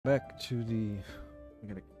Back to the... I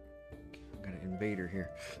got an invader here.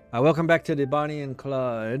 Welcome back to the Bonnie and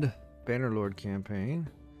Clyde Bannerlord campaign,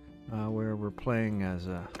 where we're playing as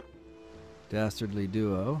a dastardly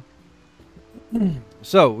duo.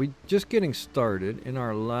 So, we just getting started. In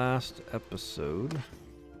our last episode,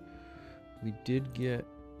 we did get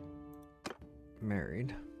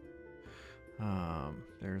married.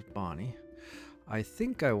 There's Bonnie. I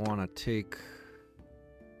think I want to take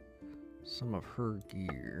some of her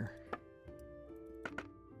gear.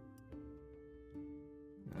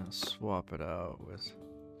 I'll swap it out with...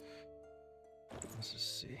 Let's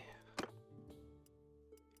just see.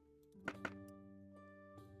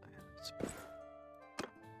 That's better.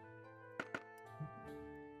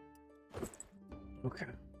 Okay.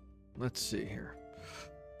 Let's see here.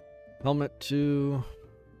 Helmet 2.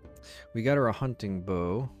 We got her a hunting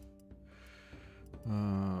bow.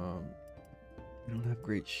 We don't have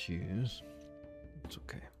great shoes. It's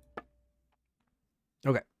okay.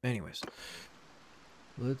 Okay, anyways.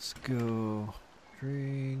 Let's go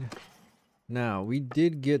trade. Now, we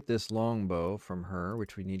did get this longbow from her,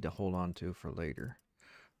 which we need to hold on to for later.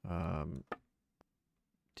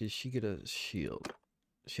 Did she get a shield?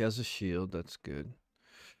 She has a shield, that's good.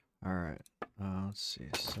 Alright, let's see,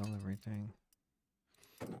 sell everything.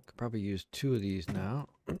 Could probably use 2 of these now.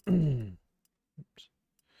 Oops.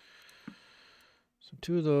 So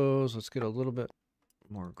 2 of those, let's get a little bit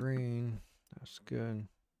more green. That's good.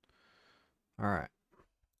 Alright.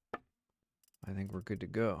 I think we're good to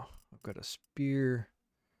go. I've got a spear.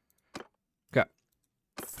 Okay.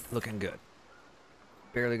 Looking good.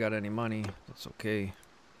 Barely got any money. That's okay.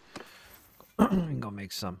 We can go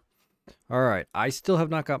make some. Alright. I still have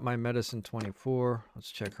not got my medicine 24.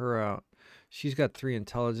 Let's check her out. She's got 3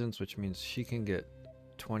 intelligence, which means she can get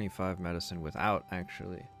 25 medicine without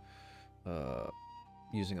actually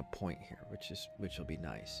using a point here, which will be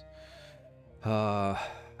nice.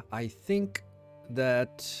 I think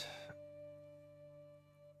that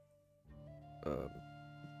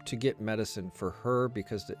to get medicine for her,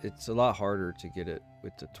 because it's a lot harder to get it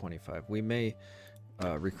with the 25. We may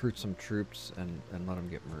recruit some troops and let them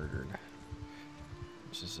get murdered,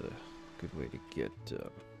 which is a good way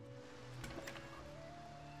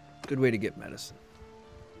to get medicine.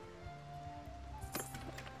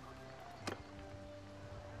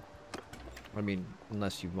 I mean,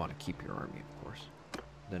 unless you want to keep your army, of course.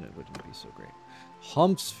 Then it wouldn't be so great.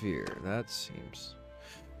 Hump sphere. That seems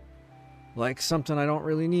like something I don't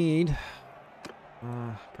really need.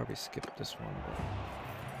 Probably skip this one.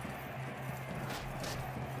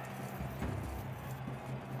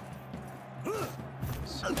 But...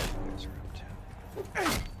 Let's see what you guys are up to.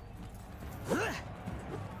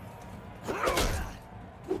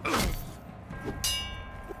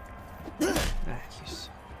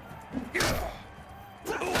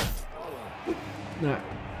 No.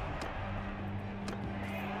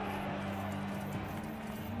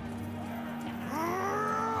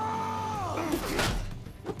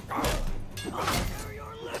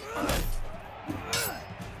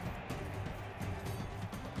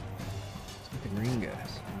 The green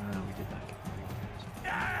guys. No, we did not get the green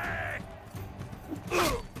guys.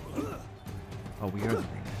 Oh, we are the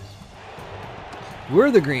green guys.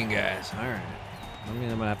 We're the green guys. All right. I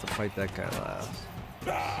mean, I'm gonna have to fight that guy last.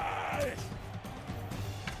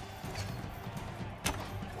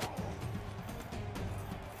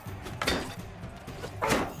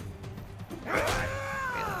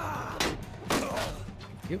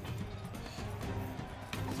 Yep.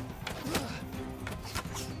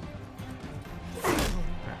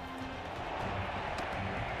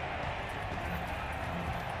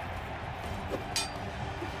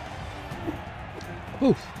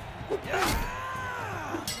 Oof.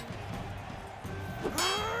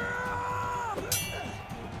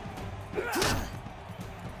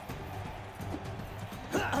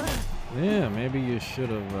 Yeah, maybe you should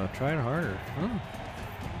have tried harder. Huh?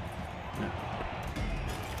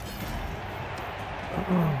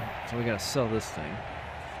 So we gotta sell this thing.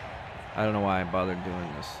 I don't know why I bothered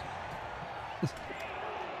doing this.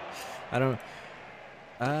 I don't...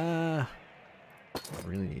 I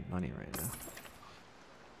really need money right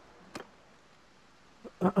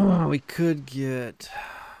now. We could get...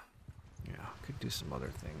 Yeah, could do some other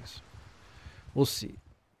things. We'll see.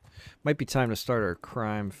 Might be time to start our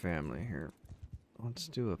crime family here. Let's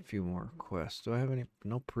do a few more quests. Do I have any...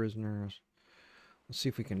 No prisoners. Let's see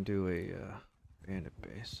if we can do a... bandit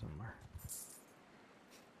base somewhere.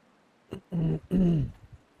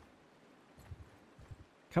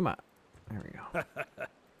 Come on. There we go.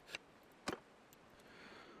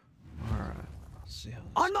 Alright. Let's see how this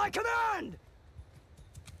On my command!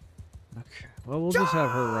 Okay. Well, we'll just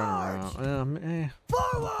have her run around. I'll put her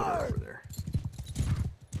over there.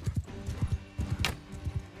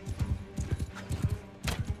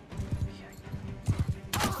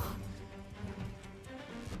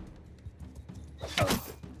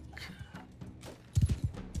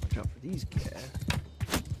 Watch out for these guys.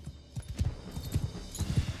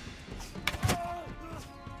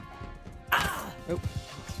 Oh.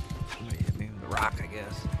 Somebody hit me with a rock, I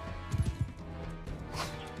guess.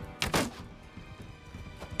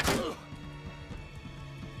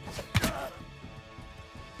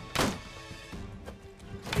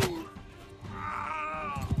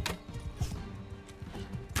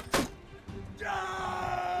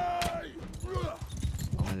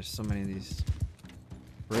 There's so many of these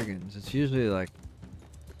brigands. It's usually like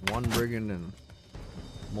one brigand and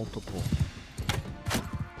multiple.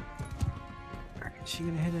 Alright, is she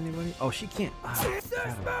gonna hit anybody? Oh, she can't.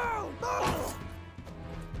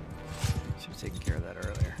 She was taking care of that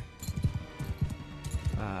earlier.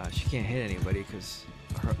 She can't hit anybody because...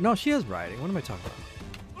 No, she has riding. What am I talking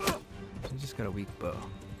about? She just got a weak bow.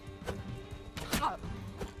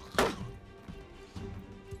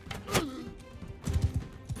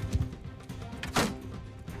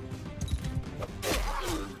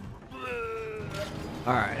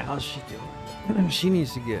 Alright, how's she doing? She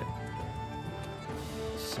needs to get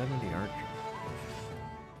 70 archer.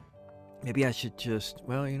 Maybe I should just...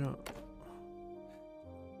 Well, you know...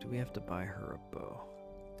 Do we have to buy her a bow?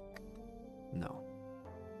 No.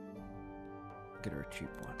 Get her a cheap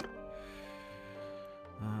one.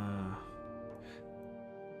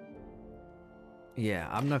 Yeah,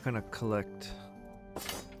 I'm not gonna collect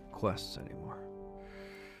quests anymore.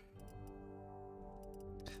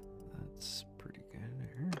 That's pretty good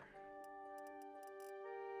there.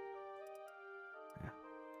 Yeah.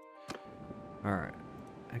 Alright.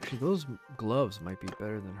 Actually, those gloves might be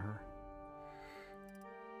better than her.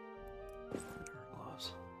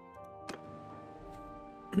 Gloves.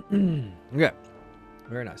 Okay.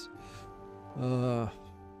 Very nice.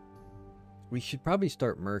 We should probably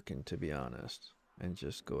start mercing, to be honest, and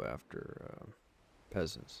just go after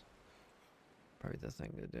peasants. Probably the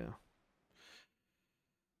thing to do.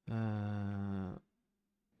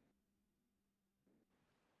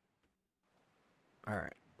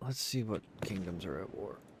 Alright, let's see what kingdoms are at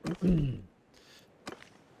war.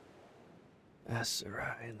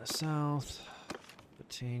 Asserai in the south.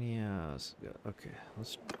 Britannia. Okay,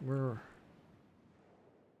 let's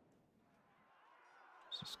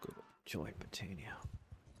go join Britannia.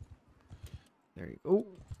 There you go.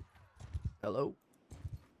 Hello.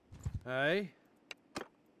 Hey.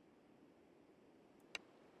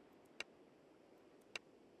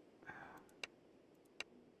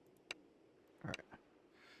 All right.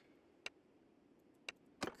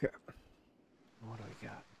 Okay. What do we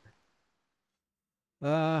got?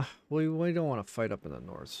 We don't want to fight up in the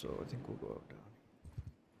north, so I think we'll go up down.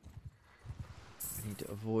 I need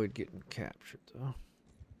to avoid getting captured, though.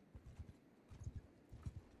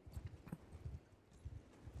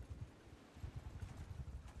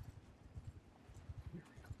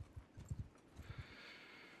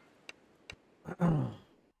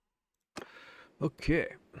 Okay.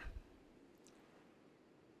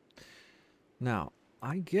 Now,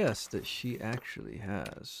 I guess that she actually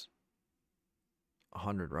has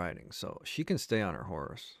 100 riding, so she can stay on her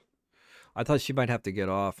horse. I thought she might have to get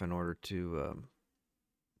off in order to...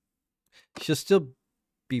 she'll still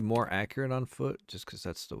be more accurate on foot, just because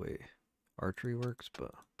that's the way archery works,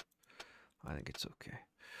 but I think it's okay.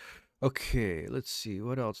 Okay, let's see.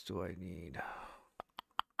 What else do I need?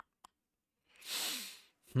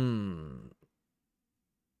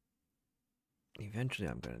 Eventually,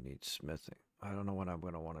 I'm going to need smithing. I don't know when I'm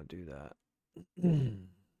going to want to do that.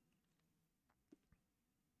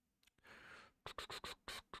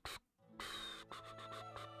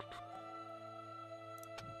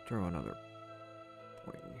 Throw another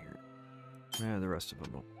point in here. Yeah, the rest of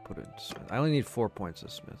them will put it into smithing. I only need 4 points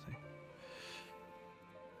of smithing.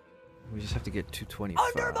 We just have to get 225.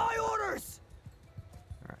 Under my orders!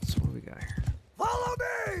 Alright, so what do we got here? Follow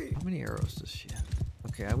me! How many arrows does she have?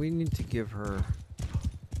 Okay, we need to give her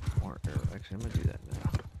more arrows. Actually, I'm going to do that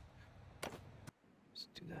now. Let's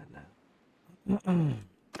do that now.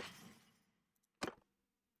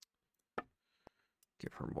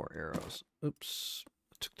 Give her more arrows. Oops.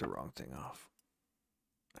 I took the wrong thing off.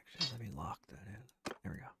 Actually, let me lock that in.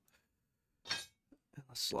 There we go. And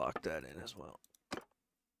let's lock that in as well.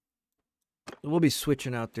 We'll be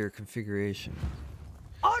switching out their configuration.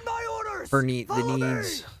 On my orders! For the needs. Me! I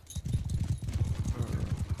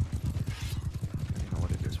don't know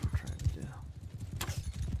what it is we're trying to do.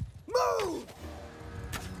 Move!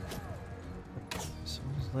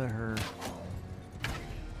 let her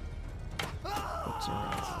put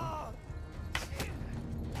around.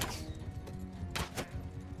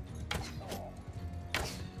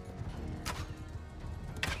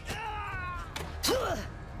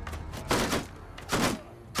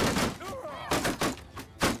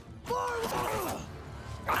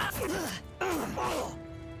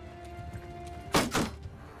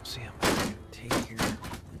 See how much I can take here.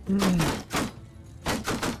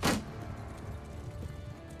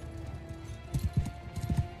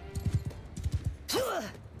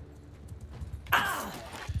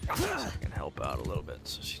 I can help out a little bit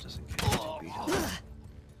so she doesn't get too beat up.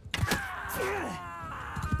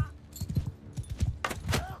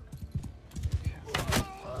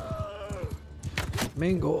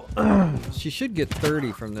 Main goal. She should get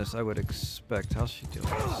 30 from this, I would expect. How's she doing?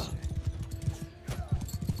 Let's see.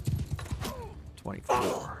 24.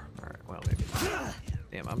 Alright, well, maybe not.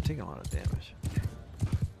 Damn, I'm taking a lot of damage.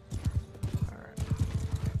 Alright.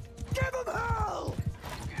 Give him hell!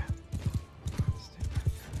 Okay.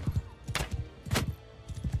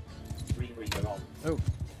 Oh,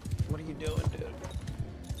 what are you doing, dude?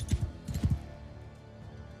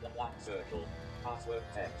 The black circle. Password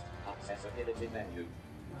text. Accessibility menu.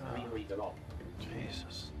 Screen reader on.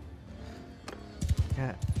 Jesus.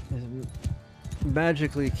 Cat is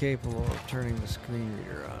magically capable of turning the screen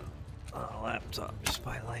reader on a laptop just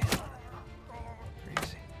by laying on it.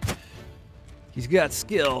 Crazy. He's got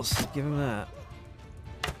skills. Give him that.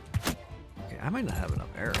 Okay, I might not have enough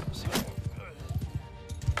arrows.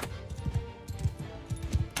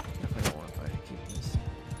 Definitely don't want to fight to keep this.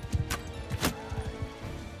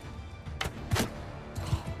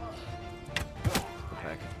 Go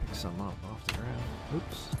back and pick some up off the ground.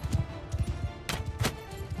 Oops.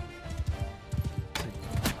 Did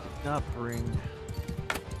not bring.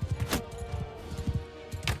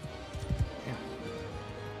 Yeah.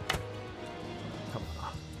 Come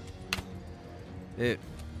on. It.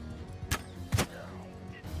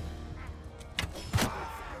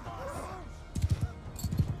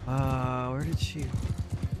 Where did she?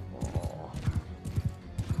 Oh.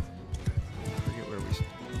 I forget where we.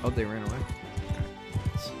 Oh, they ran away.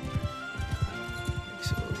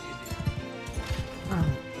 Makes it a little easier.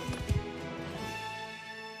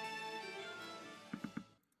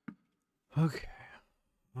 Okay.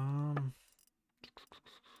 I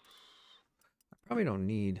probably don't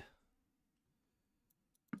need.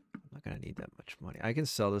 I'm not gonna need that much money. I can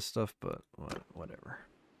sell this stuff, but whatever.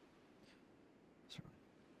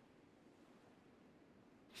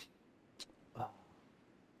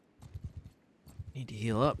 Need to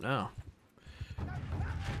heal up now. That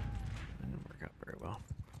didn't work out very well.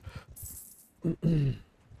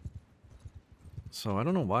 So I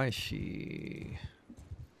don't know why she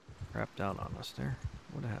crapped out on us there.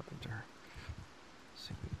 What happened to her? Let's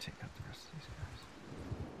see if we can take out the rest of these guys.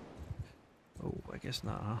 Oh, I guess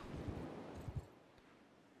not, huh?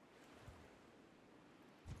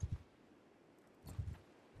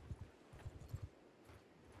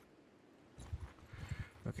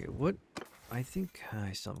 Okay, what? I think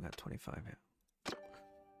I still haven't got 25 yet.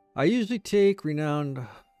 I usually take Renowned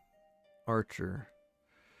Archer.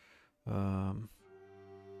 I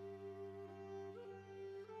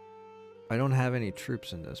don't have any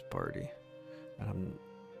troops in this party. And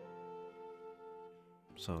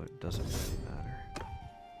so it doesn't really matter.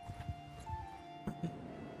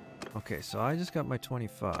 Okay, so I just got my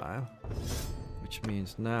 25. Which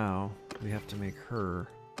means now we have to make her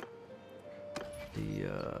the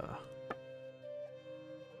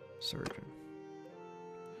surgeon.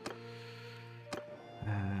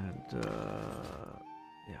 And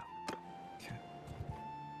yeah. Okay.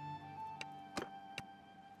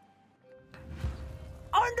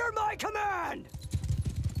 Under my command!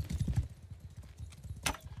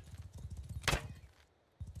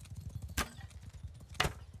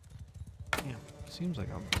 Damn, seems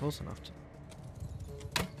like I'm close enough to.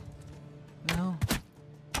 No.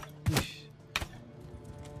 Yeesh.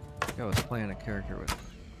 I think I was playing a character with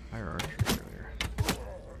higher archery earlier.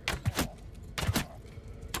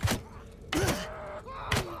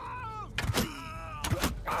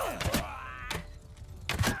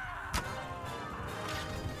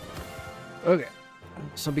 Okay,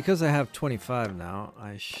 so because I have 25 now,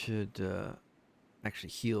 I should actually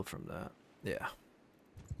heal from that. Yeah,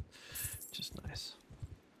 just nice.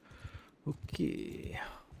 Okay,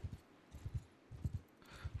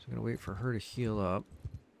 so I'm gonna wait for her to heal up.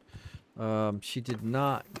 She did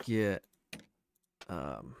not get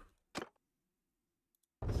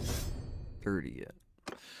 30 yet,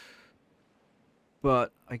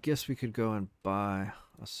 but I guess we could go and buy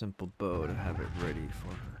a simple bow to have it ready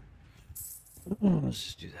for her. Let's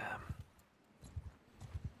just do that.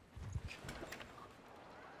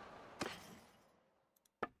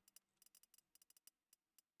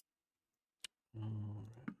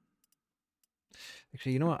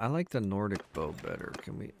 Actually, you know what? I like the Nordic bow better.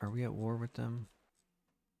 Are we at war with them?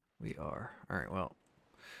 We are. Alright, well.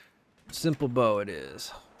 Simple bow it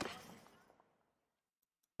is.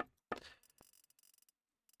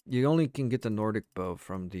 You only can get the Nordic bow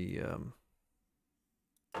from the,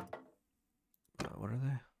 what are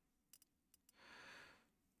they?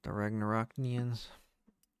 The Ragnaroknians.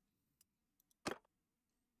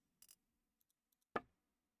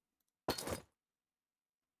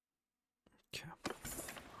 Okay.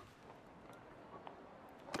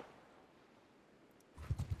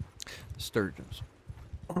 Sturgeons.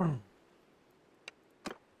 Hear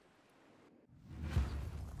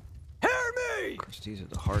me! Of course, these are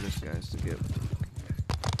the hardest guys to get.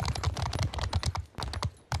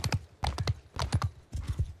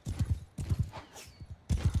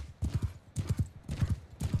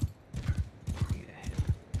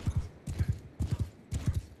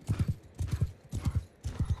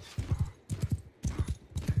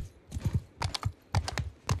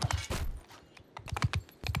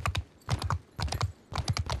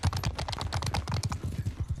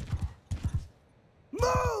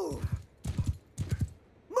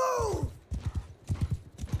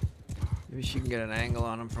 Maybe she can get an angle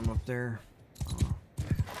on him from up there.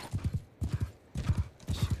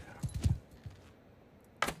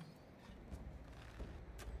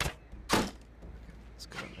 Let's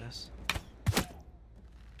go with this.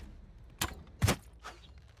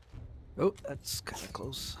 Oh, that's kind of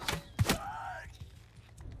close.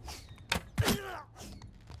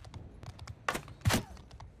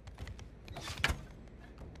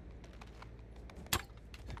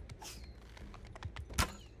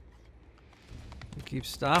 Keep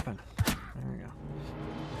stopping. There we go.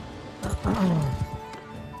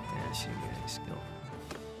 Yeah, she got any skill.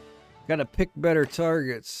 Gotta pick better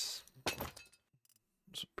targets.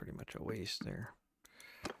 It's pretty much a waste there.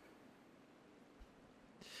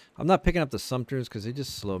 I'm not picking up the Sumters because they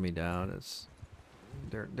just slow me down.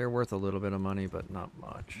 They're worth a little bit of money, but not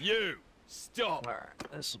much. You stop. All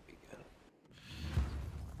right, this will be good.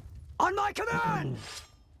 On my command.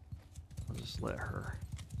 I'll just let her.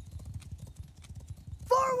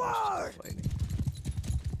 Forward!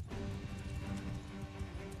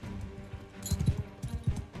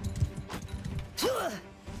 There's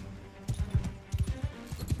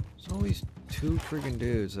always two friggin'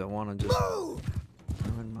 dudes that want to just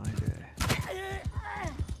ruin my day.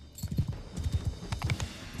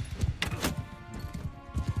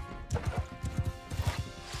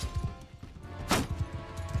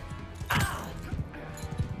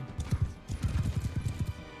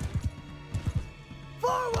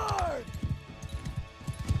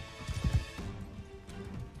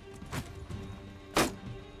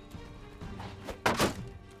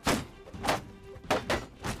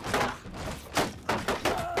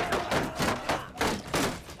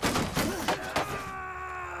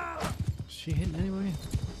 She hitting anyway?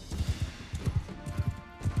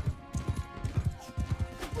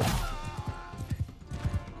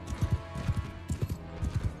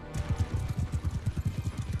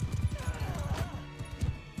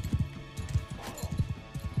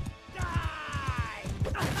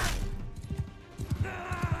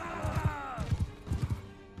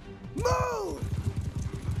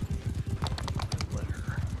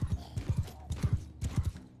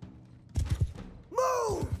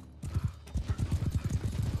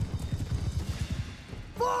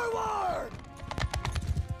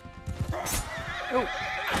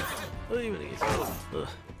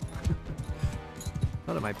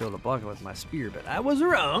 Thought I might be able to block it with my spear, but I was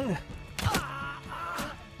wrong.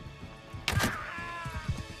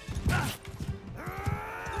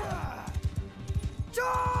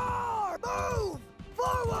 Move!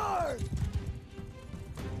 Forward!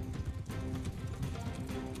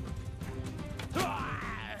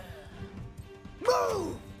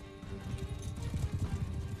 Move!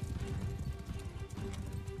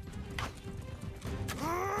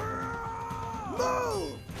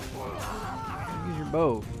 Move! Use your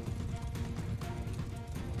bow.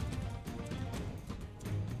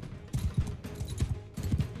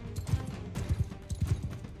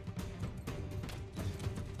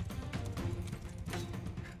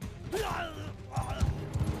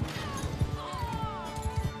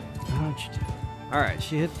 All right,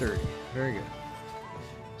 she hit 30. Very good.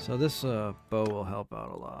 So this bow will help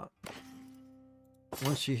out a lot.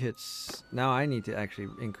 Once she hits, now I need to actually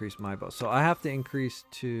increase my bow. So I have to increase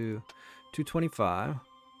to 225.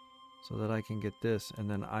 so that I can get this, and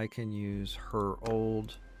then I can use her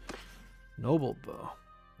old noble bow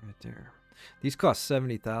right there. These cost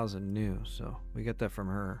 70,000 new, so we got that from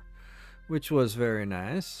her, which was very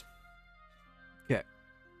nice. Okay,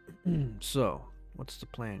 so what's the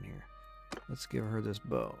plan here? Let's give her this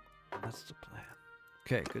bow. That's the plan.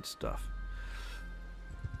 Okay, good stuff.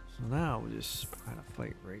 So now we'll just kind of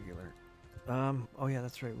fight regular. Oh yeah,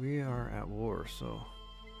 that's right. We are at war, so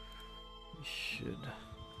we should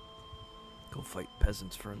go fight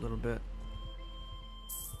peasants for a little bit.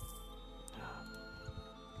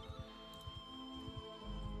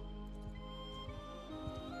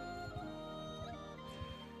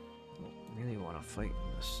 Don't really want to fight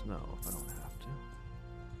in the snow if I don't have to.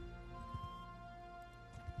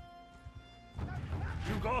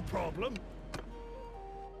 You got a problem?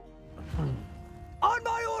 On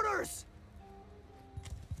my orders!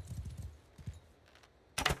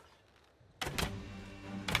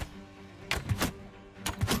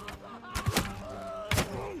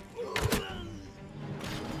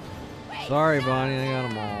 Sorry, Bonnie, I got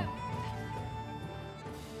them all.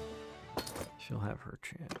 She'll have her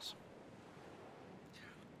chance.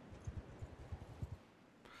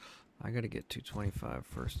 I gotta get 225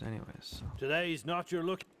 first anyways, so. Today's not your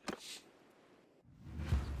look.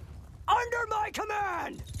 Under my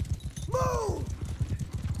command! Move!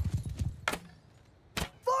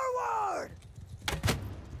 Forward!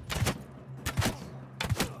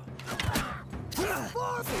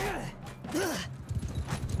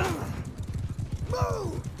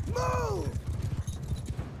 Move! Move!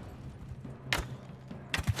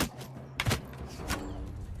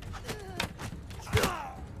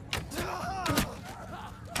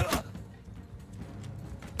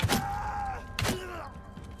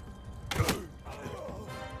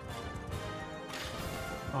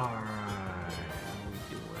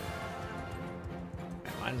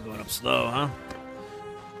 Mine's going up slow, huh?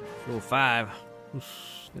 Roll 5.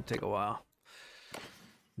 It's gonna take a while.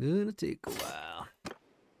 Gonna take a while.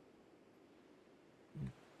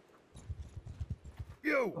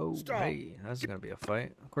 You! Oh, Stop! hey, that's gonna be a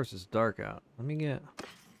fight. Of course, it's dark out. Let me get.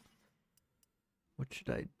 What should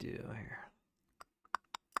I do here?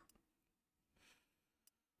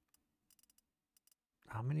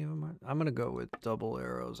 How many of them are? I'm gonna go with double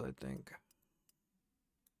arrows, I think.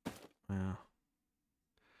 Yeah.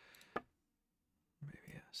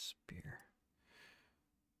 Maybe a spear.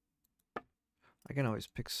 I can always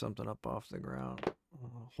pick something up off the ground.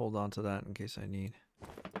 I'll hold on to that in case I need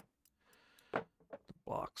to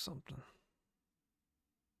block something.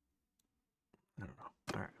 I don't know.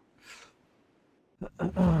 All right.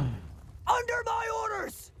 Under my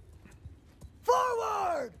orders!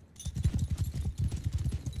 Forward!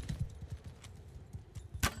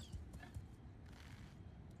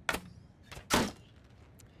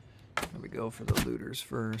 Let me go for the looters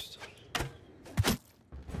first.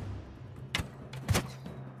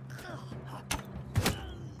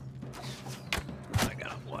 I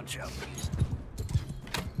gotta watch out.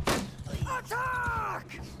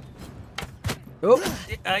 Attack! Oh,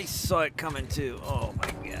 I saw it coming too. Oh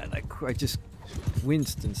my god, I just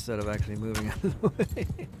winced instead of actually moving out of the way.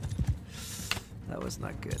 That was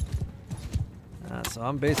not good. So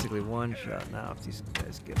I'm basically one shot now if these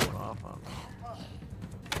guys get one off on me.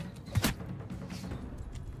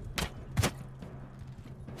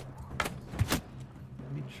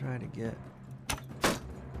 Let me try to get...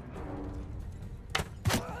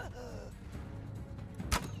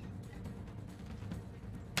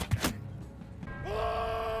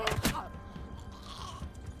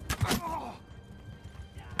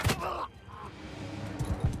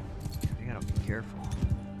 I gotta be careful.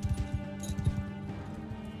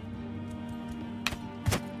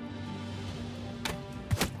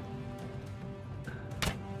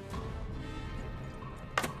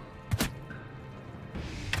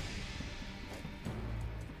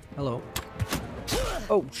 Hello.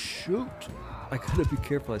 Oh, shoot. I gotta be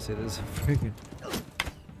careful. I say there's a friggin'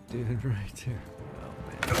 dude right there. Oh,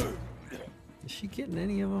 man. Is she getting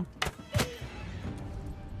any of them?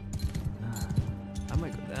 I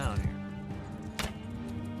might go down here.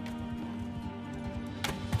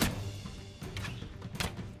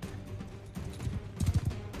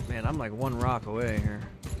 Man, I'm like one rock away here.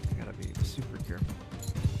 I gotta be super careful.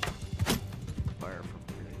 Fire from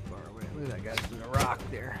really far away. Look at that guy doing a rock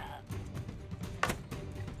there. I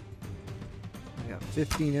got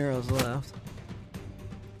 15 arrows left.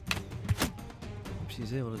 Hope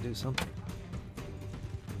she's able to do something.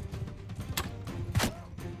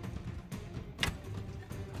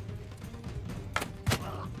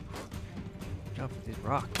 Watch out for these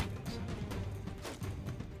rocks.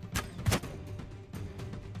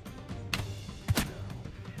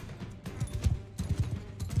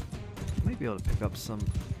 might be able to pick up some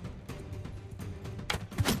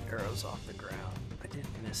arrows off the ground. I did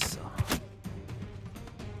miss some.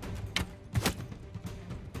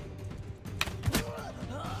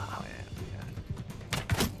 Oh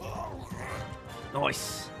yeah.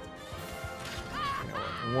 Nice.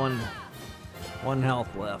 One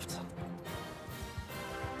health left.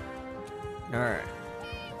 All right.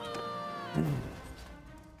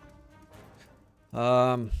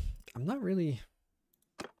 I'm not really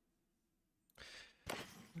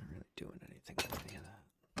doing anything with any of that.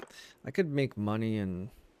 I could make money and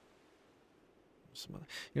some other.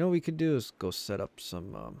 You know what we could do is go set up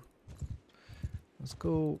some. Let's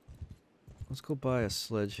go buy a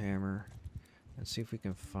sledgehammer and see if we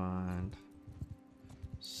can find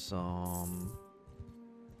some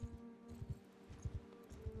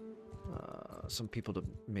people to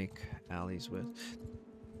make alleys with.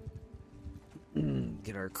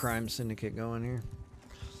 Get our crime syndicate going here.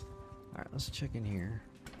 All right, let's check in here.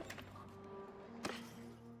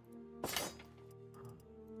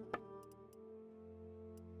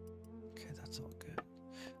 Okay, that's all good.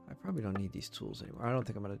 I probably don't need these tools anymore. I don't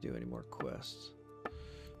think I'm gonna do any more quests.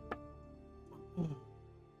 Right.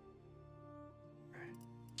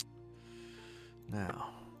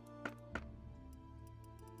 Now,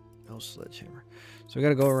 no sledgehammer. So we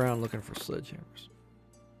gotta go around looking for sledgehammers.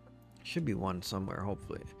 Should be one somewhere,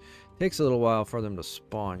 hopefully. Takes a little while for them to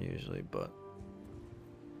spawn usually, but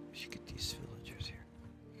we should get these villagers here.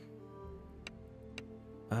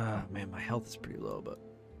 Man, my health is pretty low, but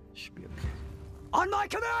it should be okay. On my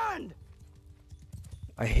command!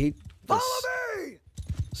 I hate this Follow me!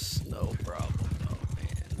 snow problem, though,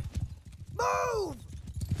 man. Move!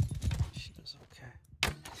 She does okay.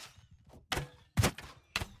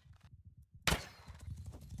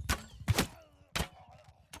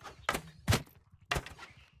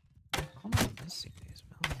 How am I missing these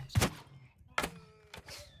mountains?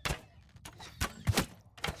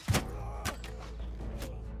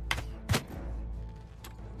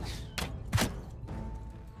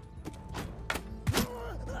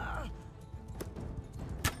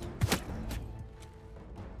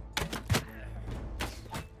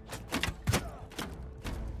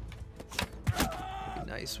 It'd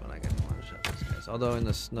be nice when I can one-shot these guys. Although in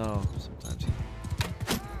the snow, sometimes you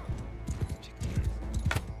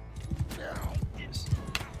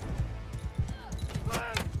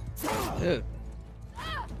dude.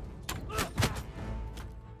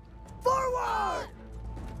 Forward!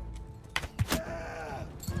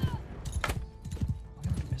 What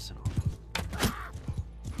am I missing all?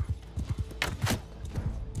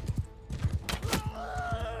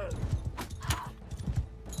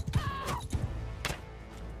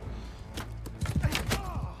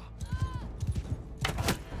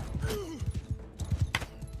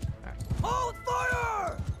 Hold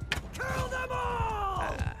fire! Kill them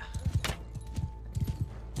all!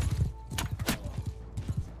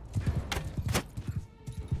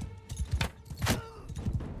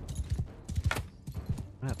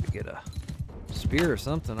 I have to get a spear or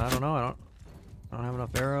something. I don't know. I don't have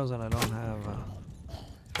enough arrows, and I don't have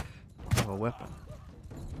a weapon.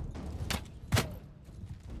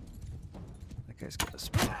 That guy's got a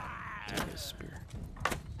spear. Take his spear.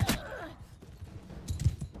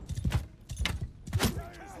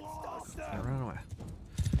 Yeah, run away.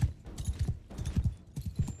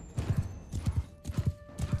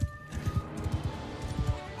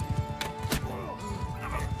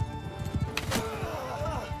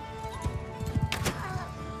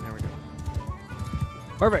 There we go.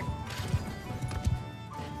 Perfect.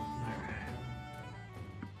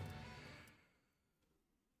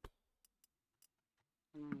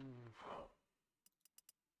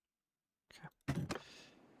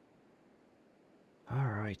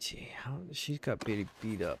 Alrighty. She's got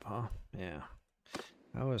beat up, huh? Yeah.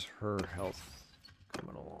 How is her health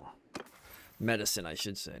coming along? Medicine, I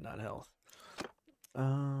should say, not health.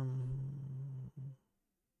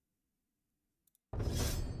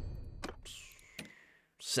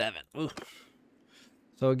 7. Oof.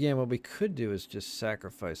 So again, what we could do is just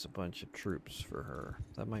sacrifice a bunch of troops for her.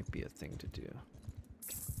 That might be a thing to do.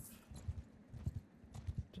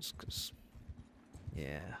 Just because,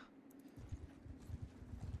 yeah.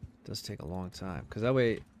 It does take a long time. Because that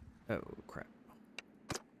way, oh crap.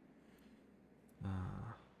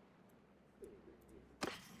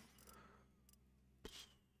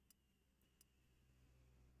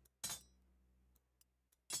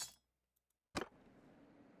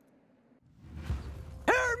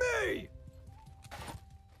 Hear me!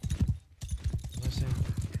 Listen.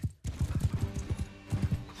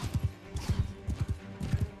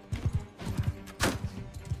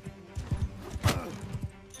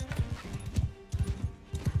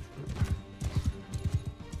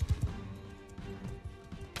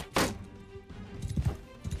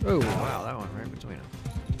 Oh, wow, that one right between them.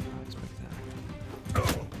 Not expect that.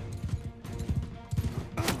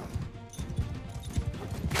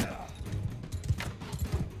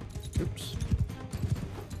 Oops.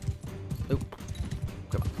 Nope.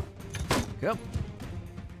 Come on. Come.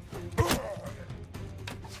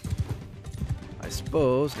 I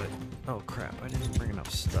suppose that... Oh, crap. I didn't bring enough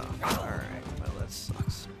stuff. Alright. Well, that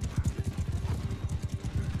sucks.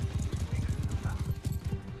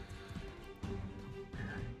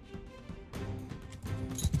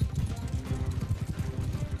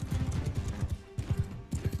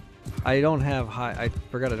 I don't have high... I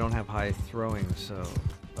forgot I don't have high throwing, so...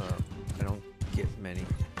 I don't get many.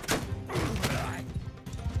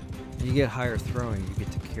 When you get higher throwing, you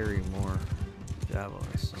get to carry more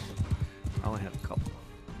javelins. So I only have a couple.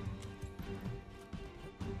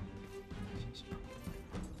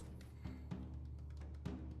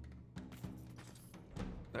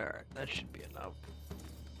 Alright, that should be enough.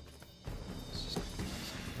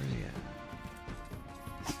 Where's he at?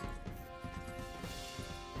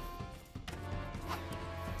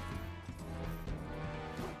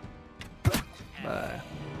 Bye.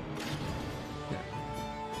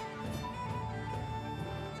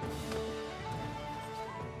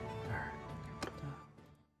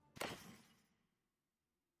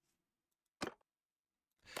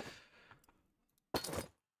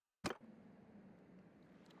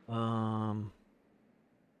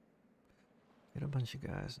 Get a bunch of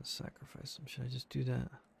guys and sacrifice them. Should I just do that?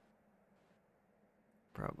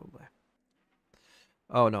 Probably.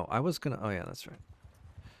 Oh no, I was gonna. Oh yeah, that's right.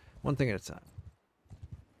 One thing at a time.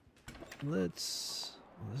 Let's.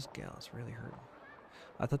 Oh, this gal is really hurting.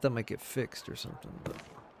 I thought that might get fixed or something, but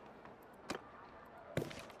her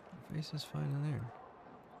face is fine in there.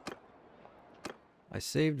 I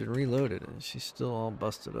saved and reloaded, and she's still all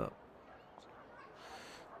busted up.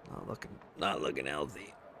 Not looking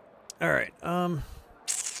healthy. All right.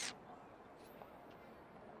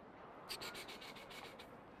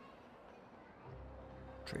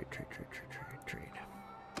 Trade.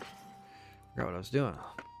 Forgot what I was doing.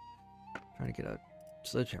 Trying to get a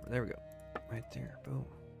sledgehammer. There we go. Right there. Boom.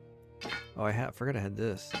 Oh, I forgot I had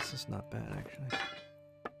this. This is not bad, actually.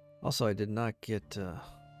 Also, I did not get the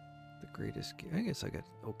greatest gear. I guess I got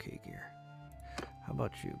okay gear. How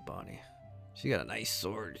about you, Bonnie? She got a nice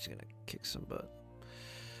sword. She's gonna kick some butt.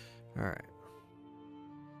 Alright.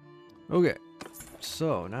 Okay.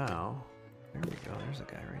 So now, there we go. There's a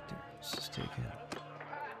guy right there. Let's just take him.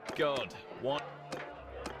 God, what?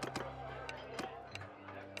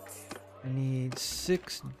 I need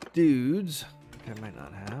 6 dudes. I might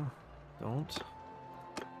not have. Don't.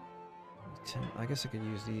 10. I guess I could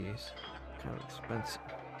use these. Kind of expensive.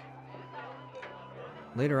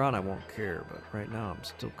 Later on I won't care, but right now I'm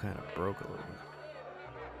still kind of broke a little bit.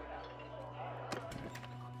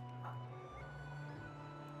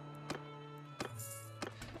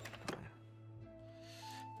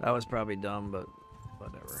 That was probably dumb, but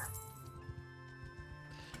whatever.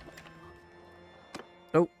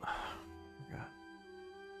 Oh.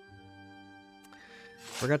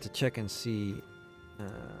 Forgot to check and see.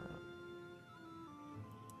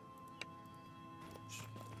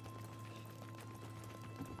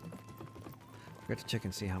 Forgot to check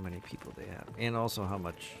and see how many people they have, and also how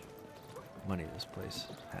much money this place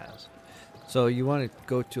has. So you want to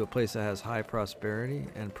go to a place that has high prosperity,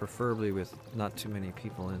 and preferably with not too many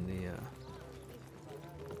people in the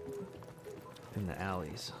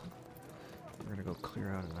alleys. We're gonna go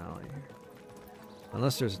clear out an alley here.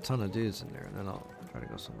 Unless there's a ton of dudes in there, then I'll try to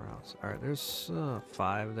go somewhere else. All right, there's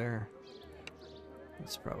 5 there.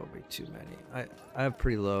 That's probably too many. I have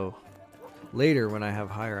pretty low. Later, when I have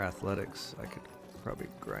higher athletics, I could probably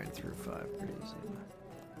grind through 5 pretty easily.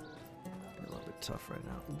 A little bit tough right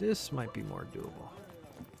now. This might be more doable.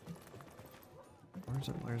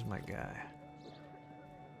 Where's my guy?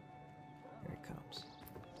 Here he comes.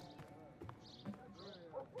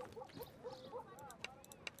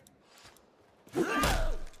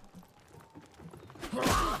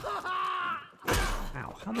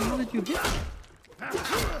 Ow, how the hell did you hit me?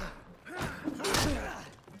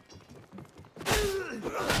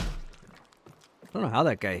 I don't know how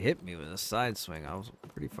that guy hit me with a side swing. I was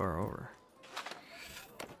pretty far over.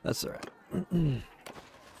 That's alright.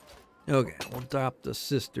 Okay, we'll drop the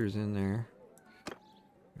sisters in there.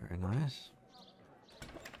 Very nice.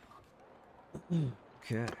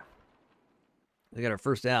 Okay. We got our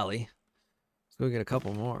first alley. Let's go get a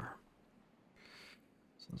couple more.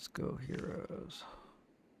 So let's go heroes.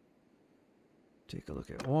 Take a look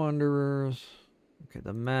at wanderers. Okay,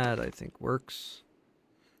 the mad I think works.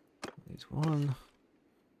 Needs 1.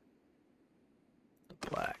 The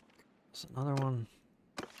black. That's another one.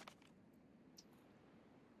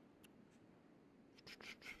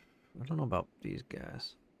 I don't know about these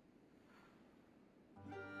guys.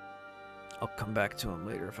 I'll come back to them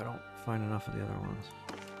later if I don't find enough of the other ones.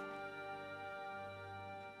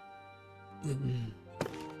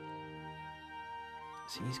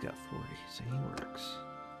 See, he's got 40, so he works.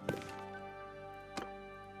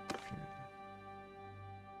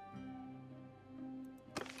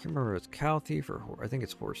 Can't remember if it's cow thief or I think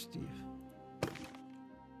it's horse thief.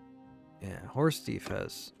 Yeah, horse thief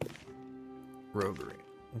has roguery,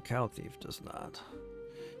 and cow thief does not.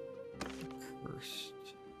 Cursed.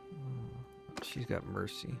 Oh, she's got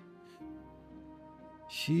mercy.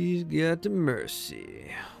 She's got the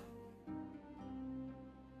mercy.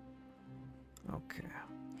 Okay.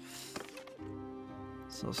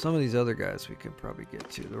 So some of these other guys we can probably get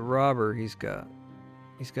to. The robber, he's got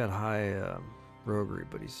high roguery,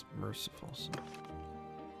 but he's merciful. So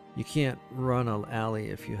you can't run an alley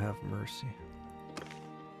if you have mercy.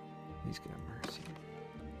 He's got mercy.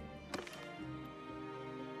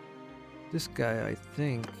 This guy, I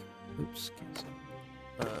think. Oops, cancel.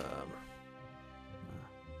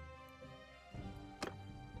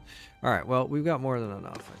 All right. Well, we've got more than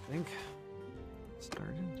enough, I think.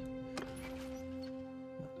 Started.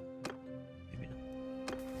 Maybe not.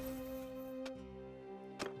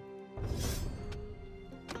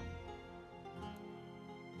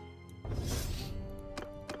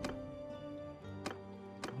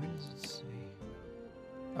 Why does it say?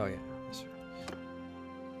 Oh yeah, that's right.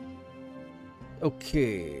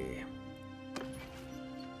 Okay.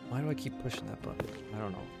 Why do I keep pushing that button? I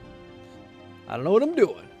don't know. I don't know what I'm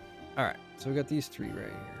doing. All right, so we got these three right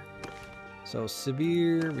here. So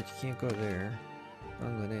Sibir, but you can't go there.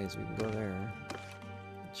 Bangladesh, we can go there.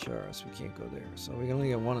 Charas, we can't go there. So we can only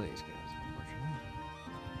get one of these guys,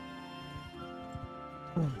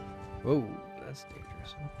 unfortunately. Whoa, that's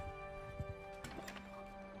dangerous. Huh?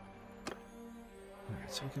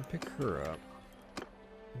 Alright, so we can pick her up.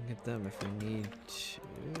 And get them if we need to.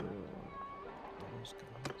 Those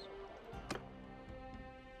guys.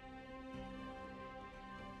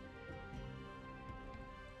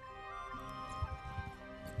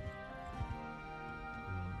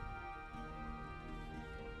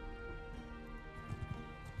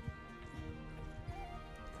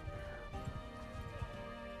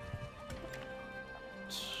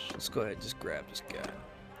 Let's go ahead and just grab this guy.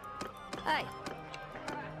 Hi.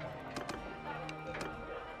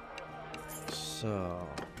 So,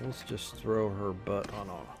 let's just throw her butt on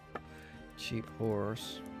a cheap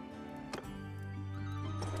horse.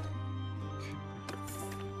 Okay.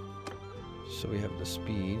 So we have the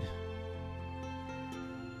speed.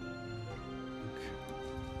 Okay.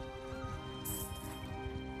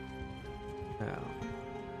 Now,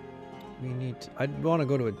 we need to, I'd want to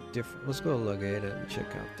go to a different, let's go to Legata and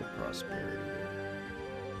check out the prosperity.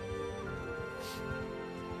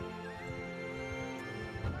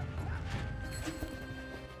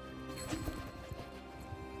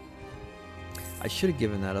 I should have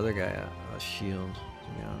given that other guy a shield, to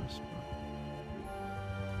be honest.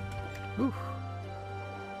 Whew.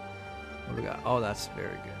 What do we got? Oh, that's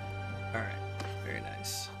very good. Alright, very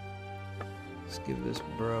nice. Let's give this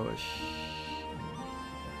bro a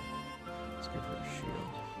let's give her a shield.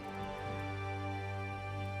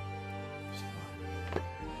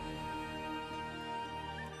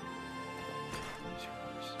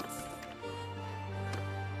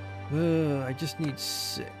 I just need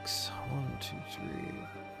 6. 1, 2, 3.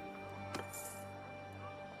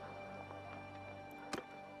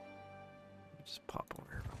 Just pop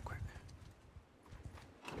over here real quick.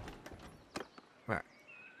 Alright.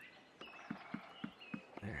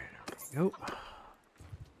 There we go.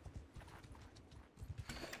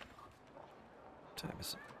 Time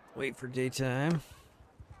is wait for daytime.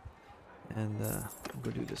 And we'll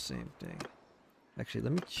go do the same thing. Actually,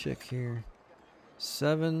 let me check here.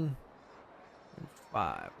 7 and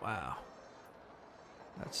 5. Wow.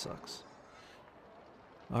 That sucks.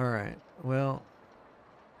 Alright. Well,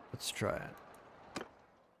 let's try it.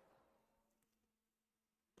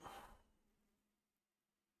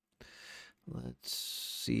 Let's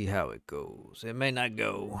see how it goes. It may not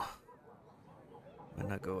go. Might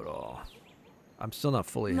not go at all. I'm still not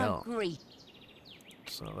fully healed. Great.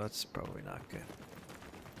 So that's probably not good.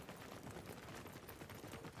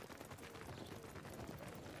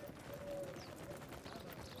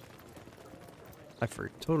 I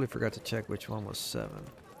totally forgot to check which one was 7.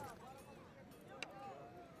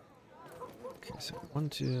 Okay, so 1,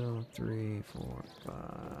 2, 3, 4, 5.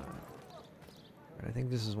 I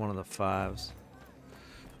think this is one of the 5s.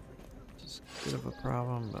 Just a bit of a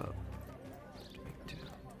problem, but...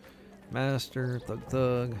 Master,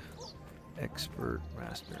 Thug. Expert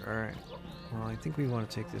master. Alright. Well, I think we want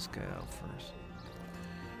to take this guy out first.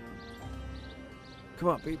 Come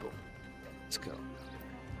on, people. Let's go.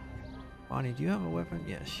 Bonnie, do you have a weapon?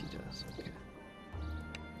 Yes, she does. Okay.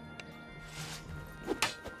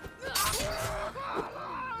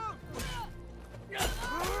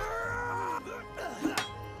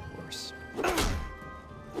 Of course.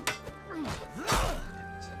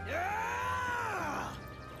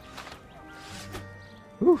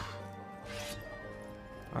 Whew.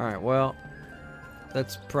 Alright, well,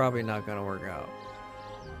 that's probably not going to work out.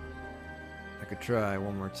 I could try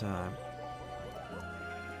one more time.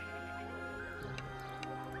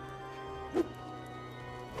 Did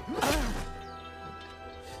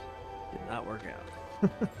not work out.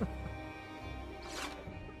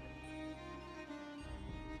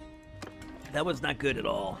 That was not good at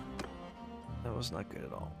all. That was not good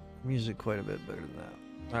at all. I'm usually quite a bit better than that.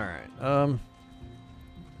 Alright,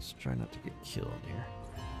 let's try not to get killed here.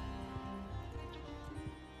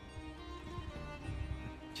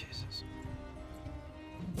 Jesus.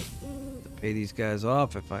 To pay these guys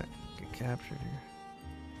off if I get captured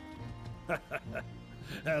here.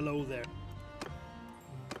 Hello there.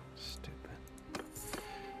 Stupid.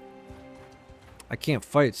 I can't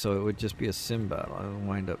fight, so it would just be a sim battle. I would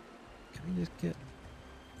wind up. Can I just get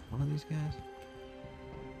one of these guys?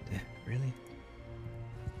 Yeah, really?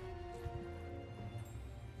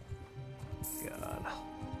 God.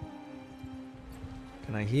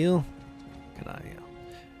 Can I heal? Can I heal?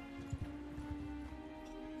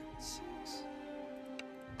 6.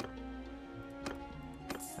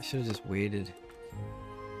 I should have just waited.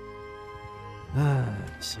 Ah,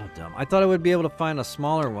 so dumb. I thought I would be able to find a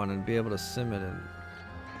smaller one and be able to sim it and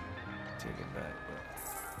take it back.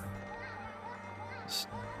 But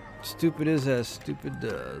stupid is as stupid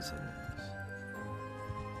does.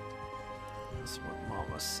 That's what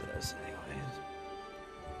Mama says, anyways.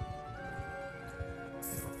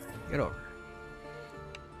 Get over.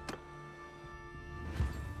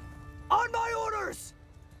 On my orders!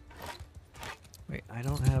 Wait, I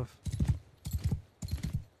don't have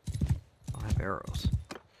arrows.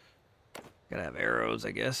 Gotta have arrows,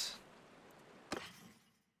 I guess.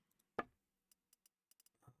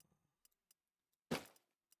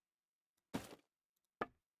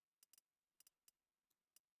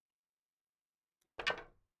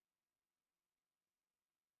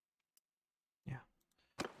 Yeah.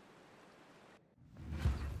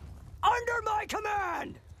 Under my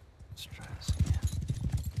command! Let's try this again.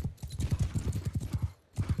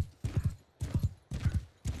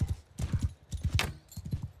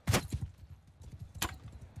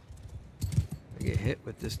 If I get hit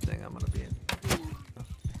with this thing, I'm gonna be in.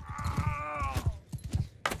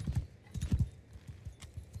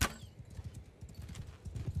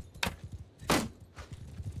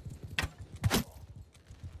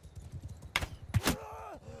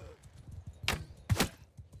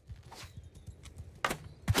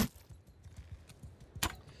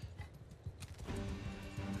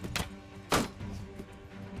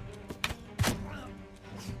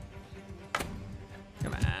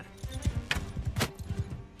 Come on.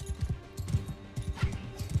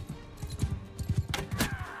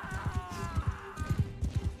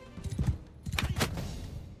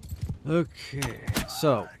 Okay,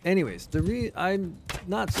 so anyways, I'm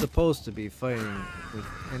not supposed to be fighting with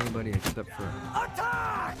anybody except for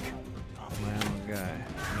Attack! my own guy,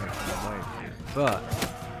 like my wife here. But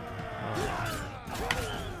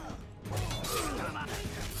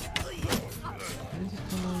can I just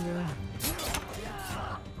come on, guy?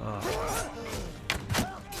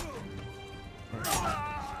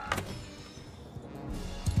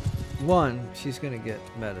 One, she's gonna get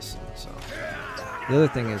medicine, so the other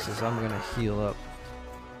thing is I'm gonna heal up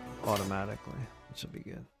automatically, which will be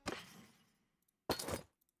good.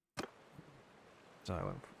 So I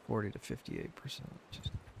went from 40 to 58%.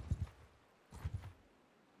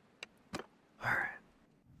 Alright.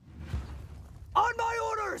 On my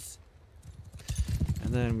orders!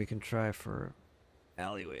 And then we can try for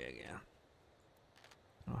alleyway again.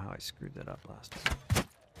 I don't know how I screwed that up last time.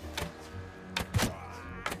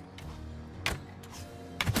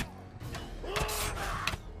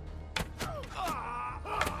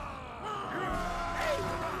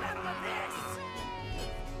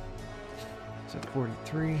 It's at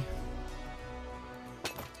 43.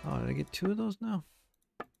 Oh, did I get 2 of those now?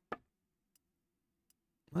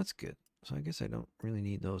 That's good. So I guess I don't really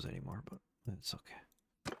need those anymore, but that's okay.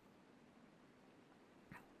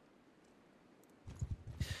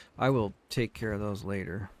 I will take care of those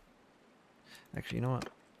later. Actually, you know what?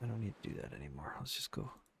 I don't need to do that anymore. Let's just go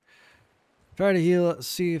try to heal. Let's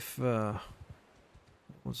see if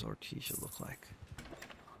What's Ortesia look like?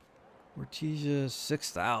 Ortesia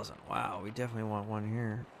 6,000. Wow, we definitely want one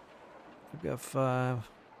here. We've got 5.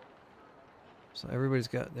 So everybody's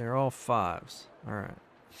got, they're all 5s. Alright.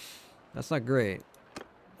 That's not great,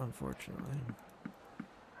 unfortunately.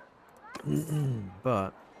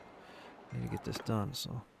 But, I need to get this done,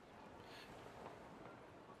 so.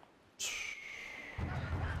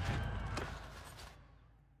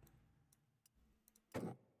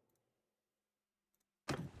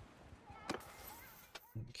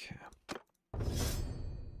 Okay.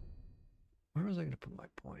 Where was I going to put my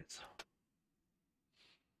points?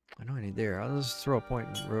 I know I need there. I'll just throw a point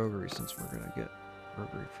in roguery since we're going to get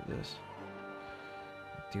roguery for this.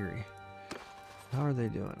 In theory. How are they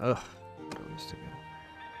doing? Ugh. Ways to go.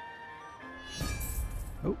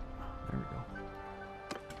 Oh, there we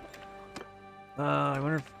go. I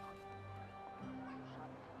wonder if...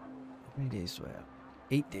 How many days do I have?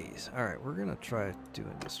 8 days. Alright, we're going to try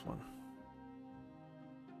doing this one.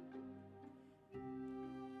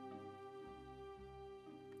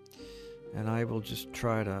 And I will just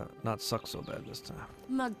try to not suck so bad this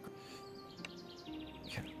time.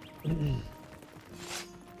 Okay.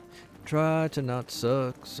 Try to not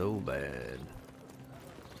suck so bad.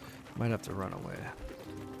 Might have to run away.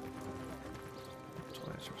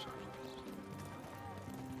 Twice or so.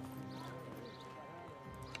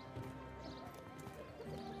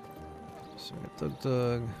 So we got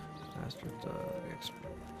Doug, Master Doug, Expert.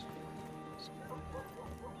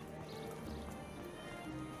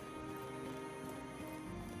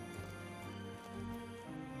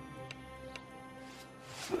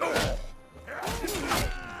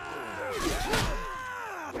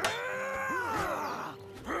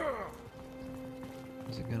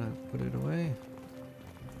 Is it gonna put it away?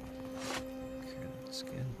 Okay, that's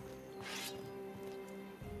good.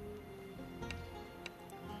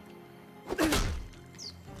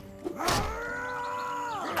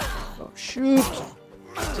 Oh shoot!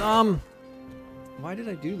 Dumb! Why did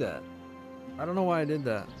I do that? I don't know why I did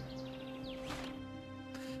that.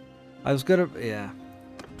 I was gonna, yeah.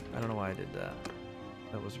 I don't know why I did that.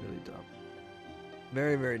 That was really dumb.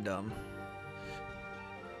 Very, very dumb.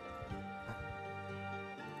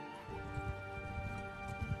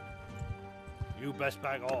 You best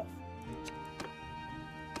back off.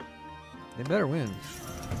 They better win.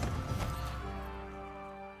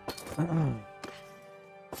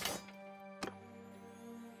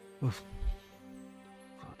 Oof.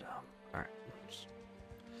 So dumb. Alright.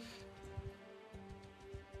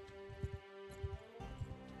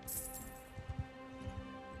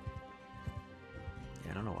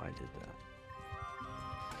 Yeah, I don't know why I did that.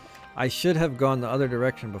 I should have gone the other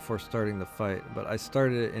direction before starting the fight, but I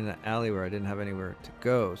started it in an alley where I didn't have anywhere to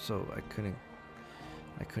go, so I couldn't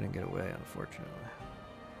get away, unfortunately.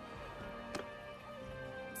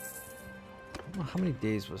 I don't know how many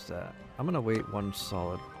days was that? I'm gonna wait one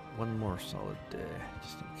more solid day,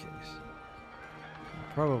 just in case.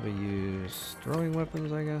 I'll probably use throwing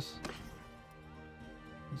weapons, I guess.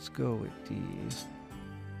 Let's go with these.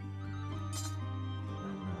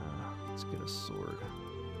 Let's get a sword.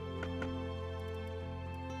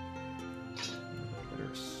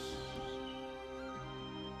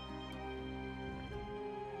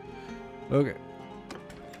 Okay.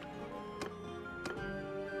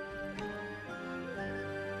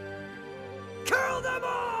 Kill them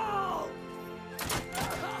all!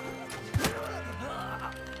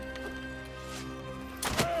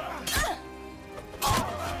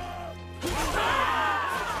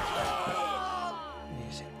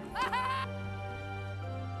 Easy.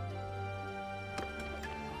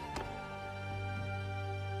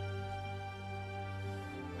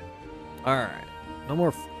 All right. No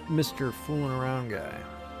more Mr. Fooling Around guy.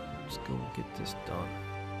 Let's go get this done.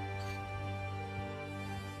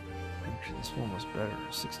 Actually, this one was better.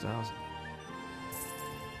 6,000.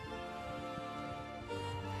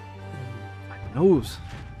 My nose.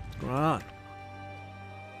 What's going on?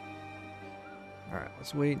 Alright,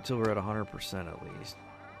 let's wait until we're at 100% at least.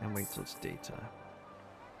 And wait till it's daytime.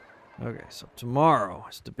 Okay, so tomorrow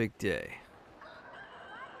is the big day.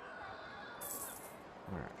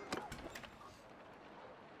 Alright.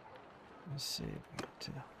 Let's see if we get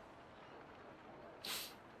to...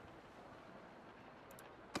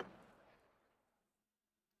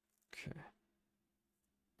 Okay.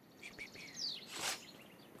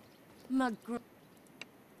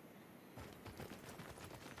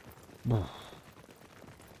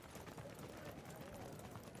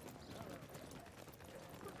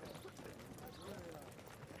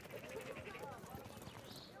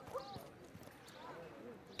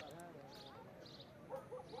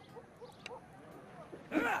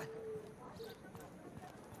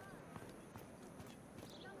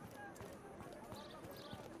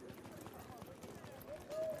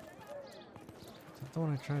 that the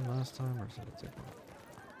one I tried last time, or is it a different one?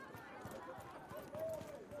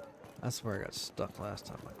 That's where I got stuck last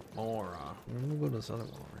time, like a moron. Let me go to this other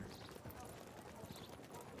one over here.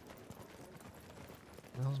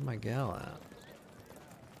 Where the hell's my gal at?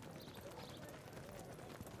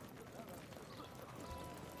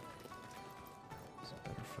 It's a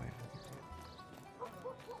better fight.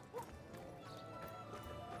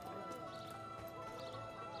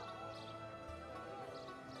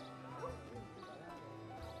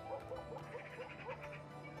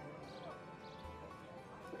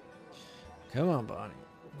 Come on, Bonnie.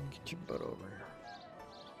 Get your butt over here.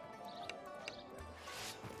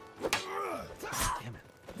 Damn it.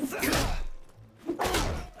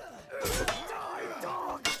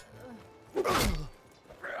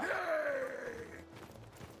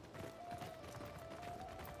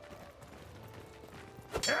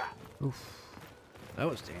 Oof. That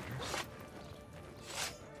was dangerous.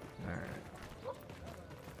 Alright.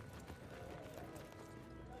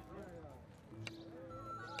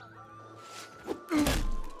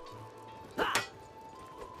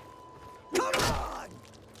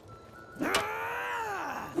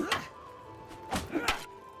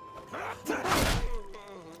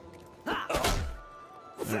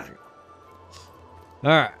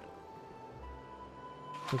 Alright.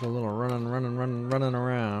 Took a little running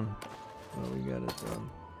around. But we got it done.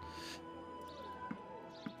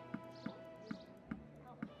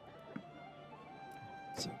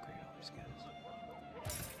 So great, all these guys.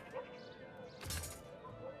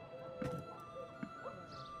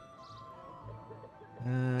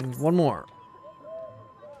 And one more.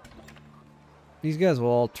 These guys will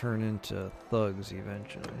all turn into thugs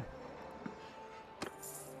eventually.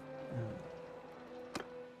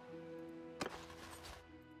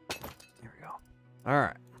 There we go.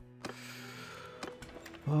 Alright.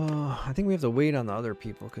 I think we have to wait on the other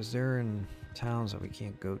people because they're in towns that we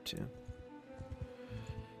can't go to.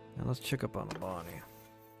 Now let's check up on the body.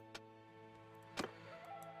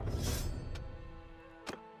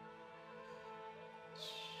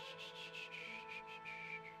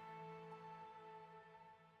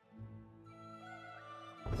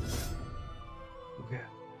 Okay.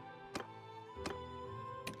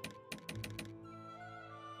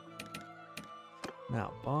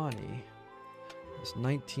 Now Bonnie has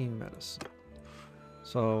 19 medicine.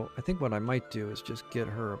 So I think what I might do is just get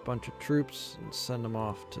her a bunch of troops and send them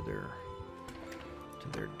off to their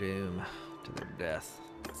doom, to their death.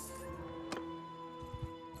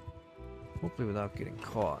 Hopefully without getting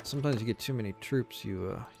caught. Sometimes you get too many troops,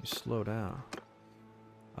 you slow down.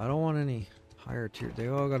 I don't want any higher tier. They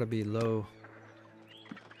all gotta be low.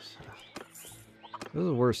 This is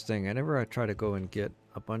the worst thing. Whenever I try to go and get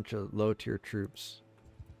a bunch of low tier troops,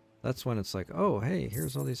 that's when it's like, oh hey,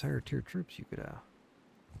 here's all these higher tier troops you could have.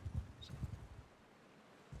 So,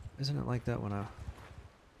 isn't it like that when I'm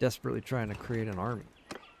desperately trying to create an army?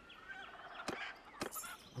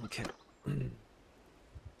 Okay.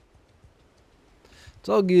 It's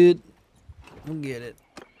all good. We'll get it.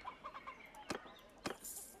 I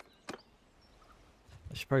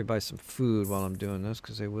should probably buy some food while I'm doing this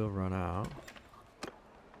because they will run out.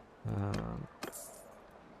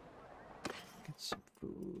 Get some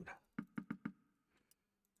food.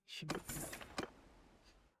 Should be good.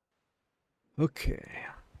 Okay.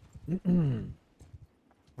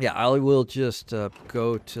 Yeah, I will just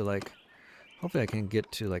go to like, hopefully I can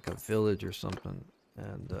get to like a village or something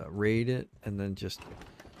and raid it and then just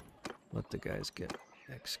let the guys get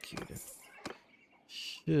executed.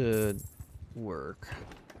 Should work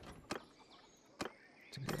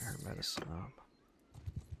to get her medicine up.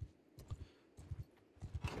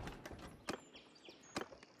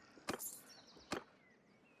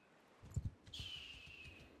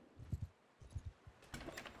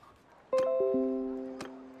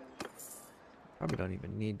 Probably don't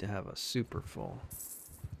even need to have a super full,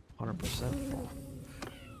 100% full.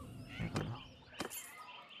 I don't know.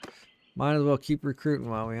 Might as well keep recruiting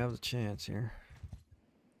while we have the chance here.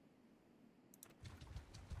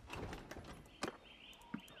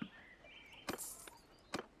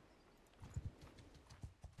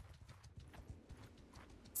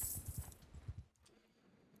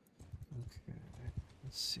 Okay,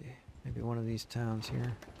 let's see. Maybe one of these towns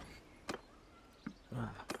here.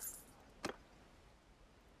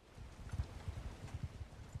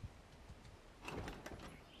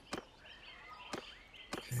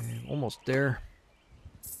 Okay, almost there.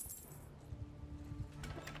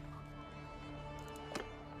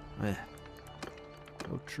 No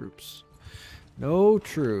troops. No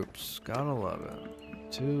troops. Gotta love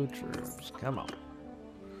it. 2 troops. Come on.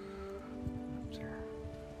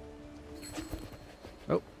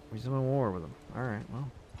 Oh. He's in a war with him. Alright,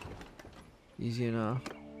 well. Easy enough.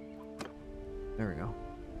 There we go.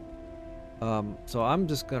 So I'm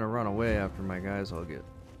just gonna run away after my guys all get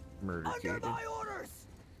murdered. Under my orders!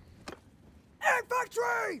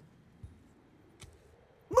 Infantry!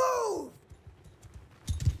 Move!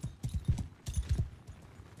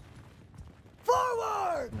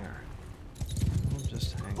 Forward! Alright. We'll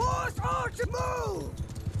just hang. Horse archer, move!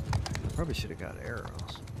 I probably should have got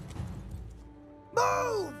arrows.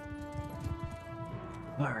 Move!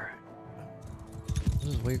 Alright.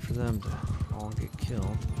 We'll just wait for them to all get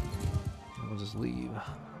killed. And we'll just leave.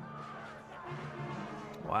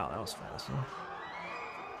 Wow, that was fast, huh?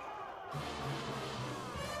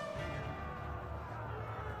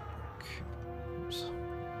 Okay. Oops.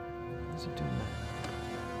 What's he doing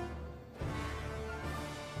that?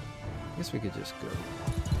 I guess we could just go.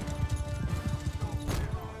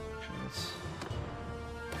 Actually, let's...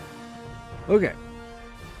 Okay.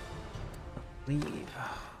 Leave.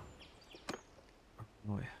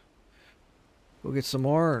 Boy. Go get some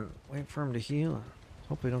more and wait for him to heal and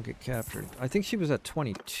hope we don't get captured. I think she was at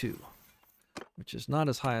 22, which is not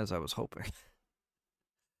as high as I was hoping,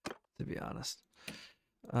 to be honest.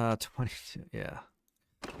 22, yeah.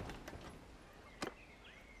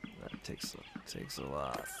 That takes a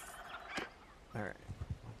lot. All right.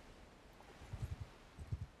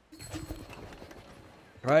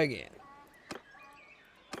 Try again.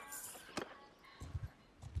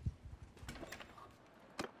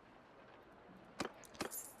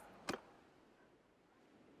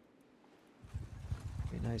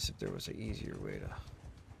 Be nice if there was an easier way to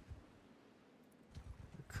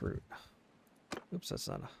recruit. Oops, that's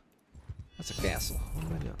not a... That's a castle. What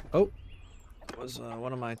am I doing? Oh! That was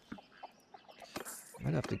one of my...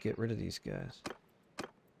 Might have to get rid of these guys.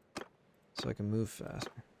 So I can move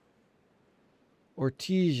faster.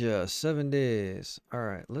 Ortesia, 7 days.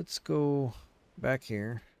 Alright, let's go back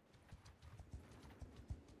here.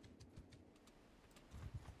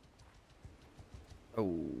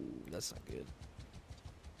 Oh, that's not good.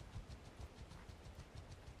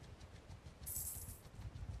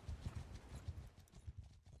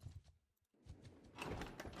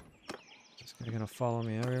 Just gonna follow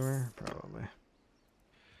me everywhere? Probably.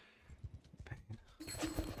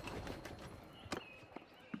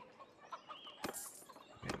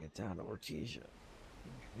 Gotta get down to Ortesia.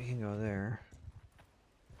 We can go there.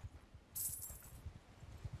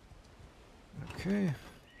 Okay.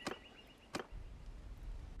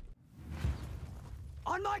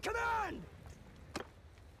 On my command!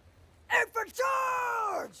 Infantry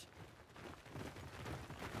charge!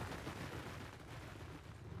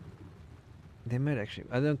 They might actually...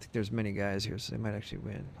 I don't think there's many guys here, so they might actually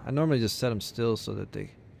win. I normally just set them still so that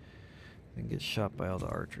they can get shot by all the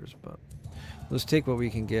archers, but... Let's take what we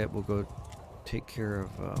can get. We'll go take care of...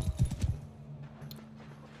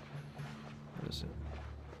 what is it?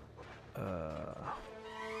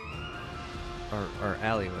 Our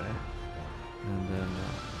alleyway. And then...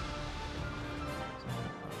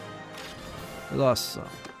 we lost some.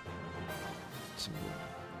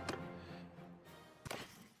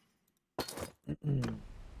 Okay.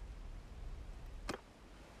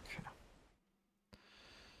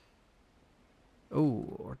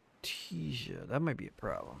 Oh, Ortesia. That might be a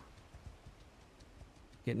problem.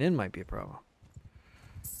 Getting in might be a problem.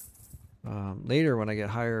 Later when I get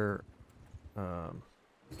higher... I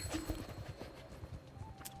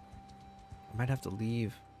might have to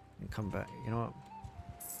leave and come back. You know what?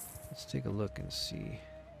 Let's take a look and see.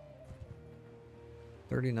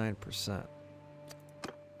 39%.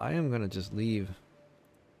 I am going to just leave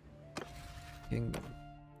Kingdom.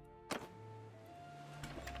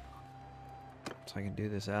 So I can do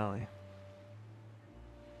this alley.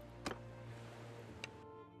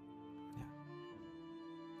 Yeah.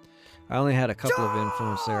 I only had a couple of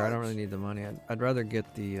influence there. I don't really need the money. I'd rather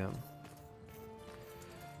get the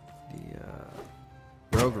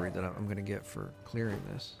roguery that I'm going to get for clearing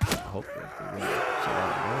this. Hopefully, if they win. So there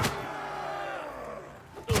we go.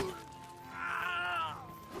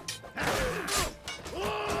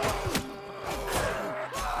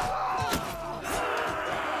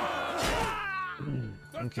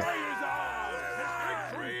 Okay.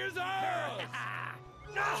 Victory is ours!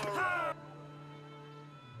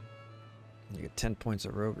 You get 10 points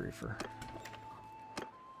of roguery for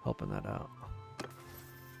helping that out.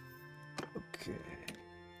 Okay.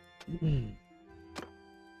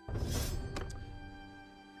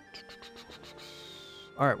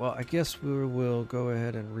 Alright, well, I guess we will go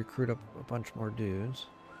ahead and recruit up a bunch more dudes.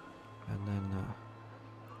 And then,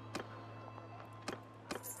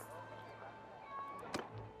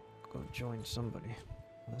 go join somebody.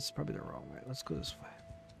 That's probably the wrong way. Let's go this way.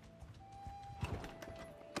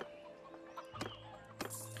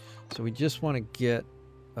 So we just want to get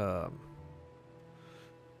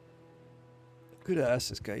good ask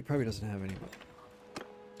this guy. He probably doesn't have any, but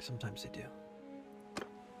sometimes they do.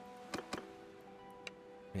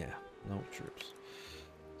 Yeah, no troops.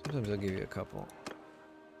 Sometimes they'll give you a couple.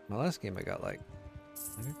 My last game I got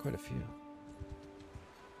quite a few.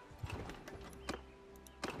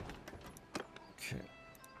 Okay.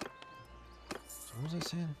 So what was I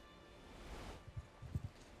saying?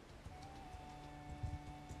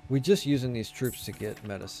 We're just using these troops to get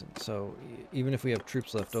medicine. So even if we have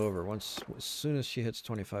troops left over, as soon as she hits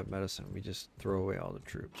 25 medicine, we just throw away all the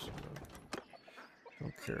troops.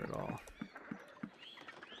 Don't care at all.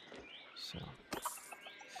 So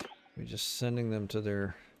we're just sending them to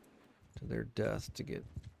their death to get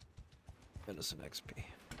medicine XP.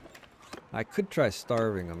 I could try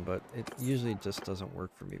starving them, but it usually just doesn't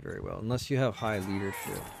work for me very well unless you have high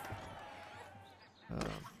leadership.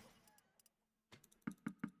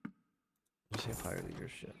 Unless you have higher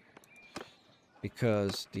leadership,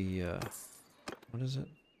 because the what is it?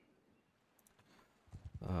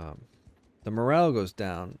 The morale goes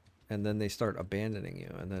down, and then they start abandoning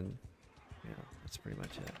you, and then that's pretty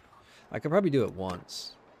much it. I could probably do it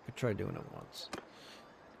once. I could try doing it once.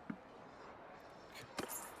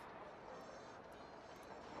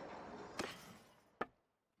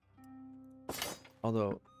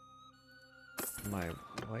 Although my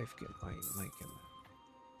wife might get.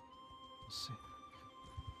 Let's see.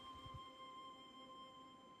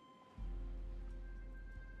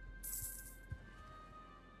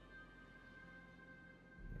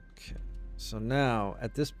 Okay. So now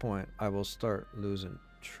at this point I will start losing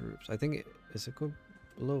troops. I think is it go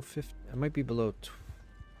below 50? It might be below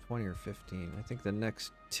 20 or 15. I think the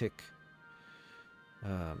next tick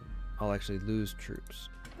I'll actually lose troops.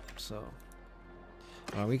 So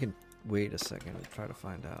we can wait a second and try to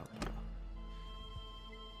find out.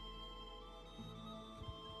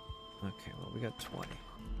 Okay, well, we got 20.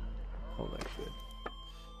 Oh, that's good.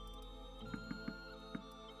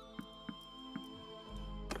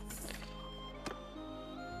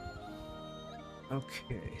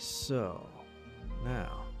 Okay, so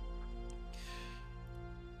now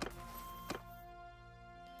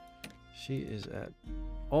she is at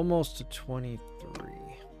almost to 23.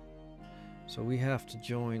 So we have to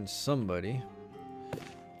join somebody,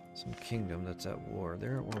 some kingdom that's at war.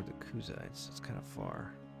 They're at war with the Kuzites. It's kind of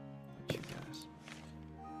far. You guys,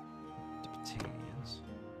 the Batanians.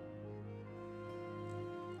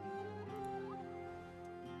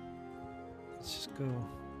 Let's just go.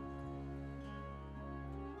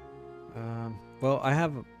 Well, I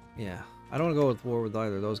have, yeah. I don't want to go with war with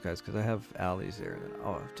either of those guys because I have allies there. That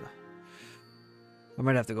I'll have to. I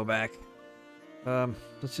might have to go back.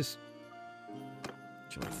 Let's just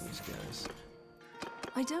join these guys.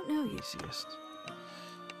 I don't know you. Easiest.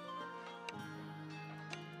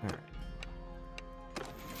 All right.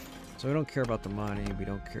 So we don't care about the money. We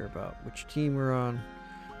don't care about which team we're on.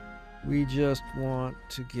 We just want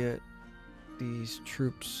to get these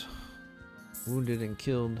troops wounded and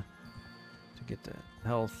killed to get the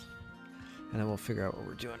health, and then we'll figure out what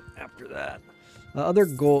we're doing after that. Other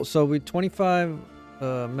goal. So we 25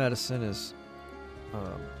 medicine is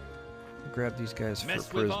grab these guys for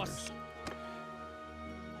prisoners.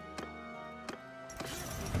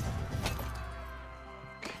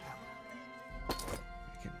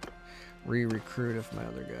 Re-recruit if my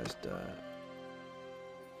other guys die.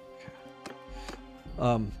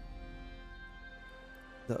 Okay.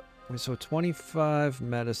 So 25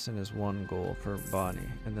 medicine is one goal for Bonnie,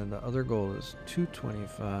 and then the other goal is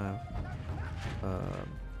 225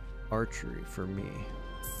 archery for me.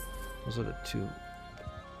 Those are the two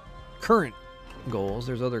current goals.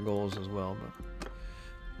 There's other goals as well, but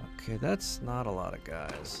okay, that's not a lot of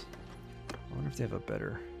guys. I wonder if they have a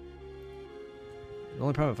better. The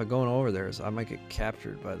only problem if I'm going over there is I might get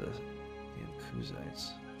captured by the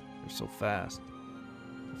Kuzites. They're so fast.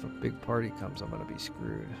 If a big party comes, I'm gonna be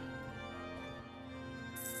screwed.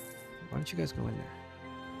 Why don't you guys go in there?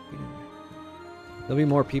 Get in there. There'll be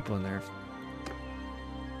more people in there.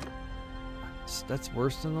 That's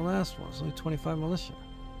worse than the last one. It's only 25 militia.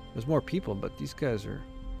 There's more people, but these guys are.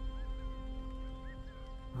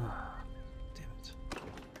 Damn it.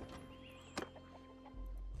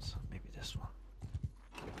 So maybe this one.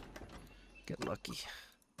 Get lucky.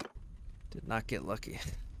 Did not get lucky.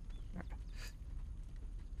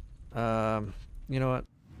 You know what?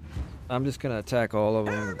 I'm just gonna attack all of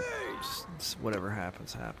them. Just whatever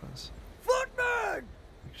happens, happens. Footmen!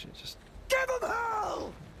 Actually, just Give them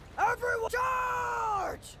hell! Everyone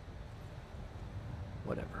charge!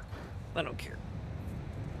 whatever. I don't care.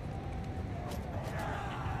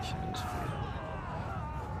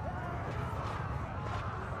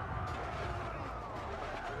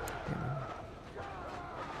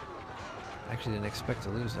 actually didn't expect to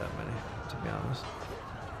lose that many, to be honest.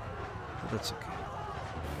 But that's okay.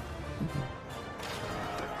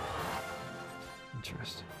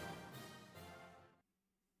 Interesting.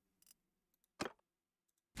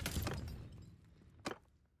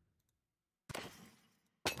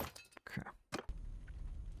 Okay.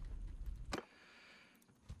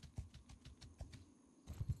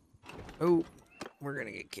 Oh, we're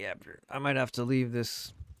gonna get captured. I might have to leave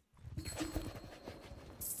this.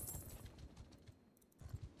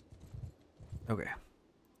 Okay.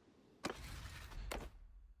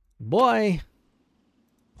 Boy!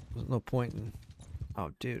 There's no point in...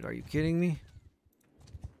 Oh, dude, are you kidding me?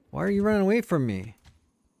 Why are you running away from me?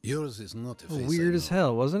 Yours is not a face Weird I as know.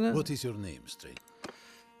 hell, wasn't it? What is your name, Stray?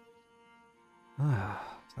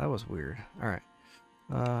 That was weird. Alright.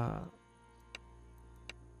 Alright.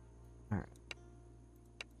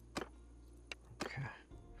 Okay.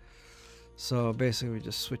 So basically we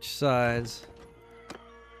just switch sides.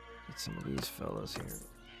 Get some of these fellas here.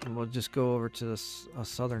 And we'll just go over to this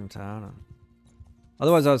southern town. And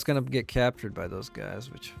otherwise I was going to get captured by those guys,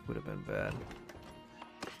 which would have been bad.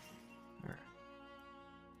 Alright.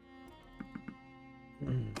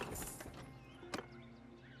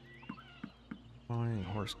 Morning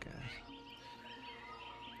horse guys.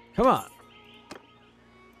 Come on!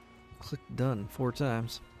 Click done 4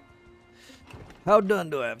 times. How done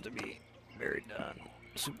do I have to be? Very done.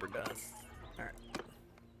 Super done. Alright.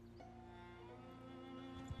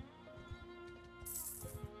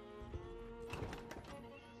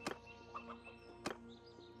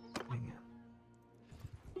 Hang on.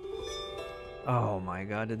 Oh my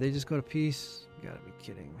god, did they just go to peace? You gotta be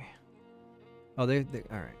kidding me. Oh, they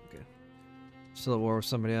alright, good. Still at war with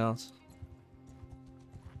somebody else?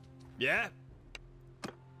 Yeah?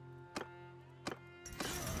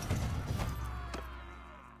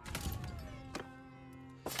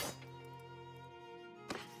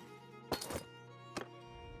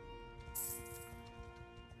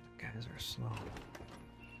 Guys are slow.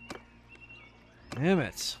 Damn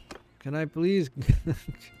it. Can I please?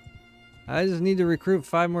 I just need to recruit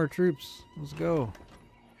 5 more troops. Let's go.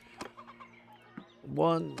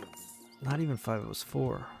 1. Not even 5, it was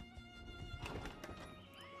 4.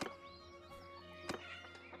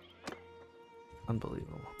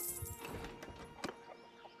 Unbelievable.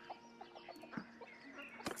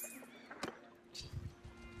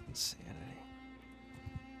 Insanity.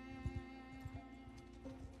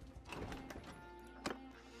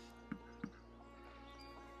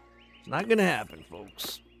 It's not gonna happen,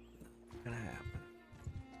 folks. Not gonna happen.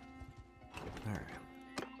 Alright.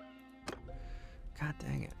 God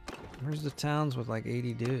dang it. Where's the towns with like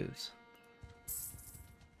 80 dudes?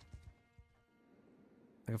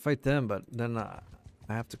 I can fight them, but then I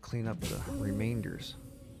have to clean up the remainders,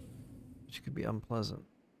 which could be unpleasant.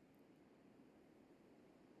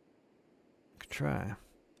 Could try.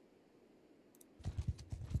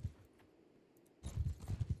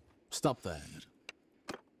 Stop that.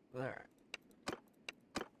 Alright.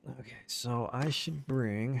 Okay, so I should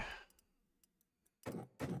bring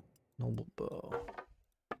Noble Bow.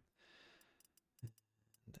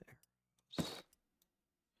 There.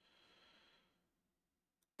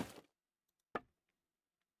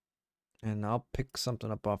 And I'll pick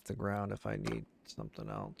something up off the ground if I need something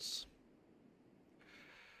else.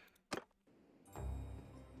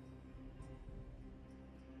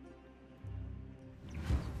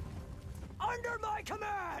 Under my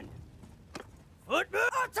command! Footman,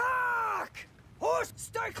 attack! Horse,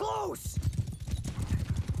 stay close!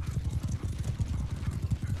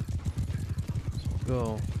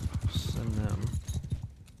 Go send them.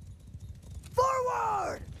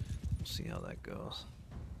 Forward! We'll see how that goes.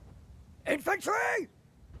 Infantry!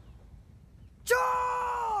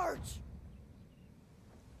 Charge!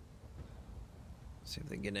 See if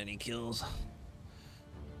they get any kills.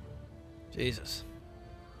 Jesus.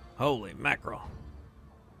 Holy mackerel.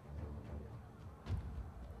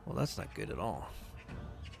 Well, that's not good at all.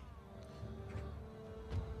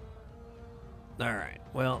 Alright,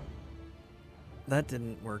 well, that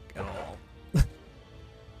didn't work at all.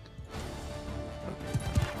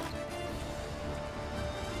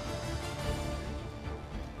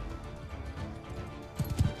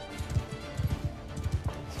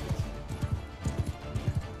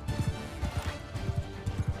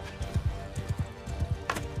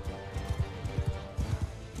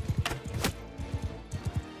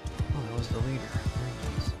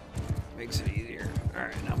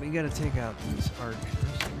 We gotta take out these archers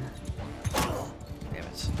here. Damn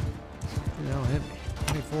it. They don't hit me.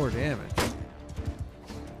 24 damage.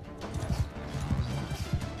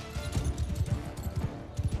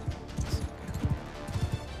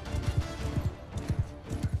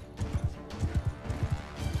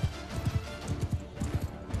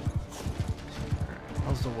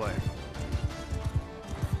 How's the wife?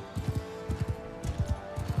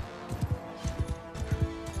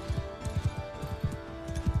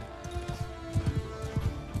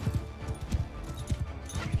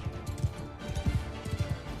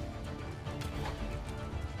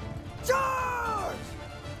 Charge!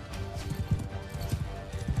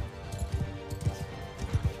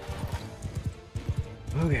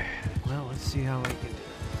 Okay, well, let's see how we can do it.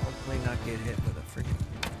 Hopefully not get hit with a freaking...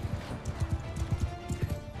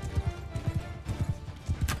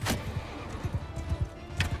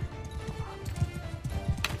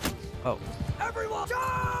 Oh, Everyone,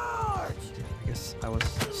 charge! I guess I was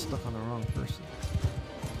stuck on the wrong person.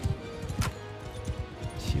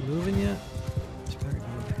 Is she moving yet? She's better be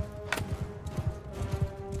moving.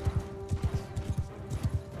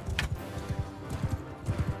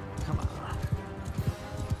 Come on.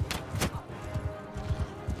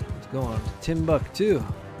 Let's go on to Timbuktu.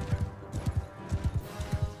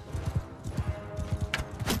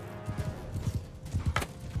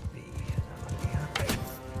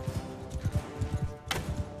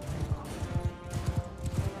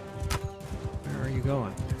 Where are you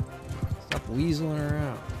going? Stop weaseling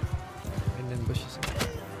around. Hiding in bushes.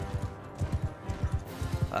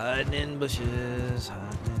 Hiding in bushes.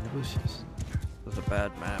 Hiding in the bushes. It was a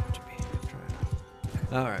bad map to be trying.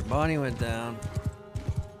 Alright, Bonnie went down.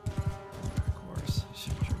 Of course. I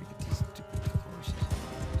should try to get these stupid horses.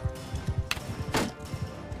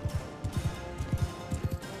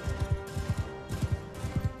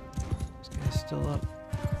 This guy's still up.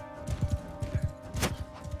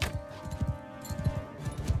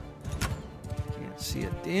 Can't see a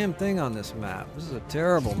damn thing on this map. This is a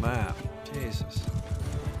terrible map. Jesus.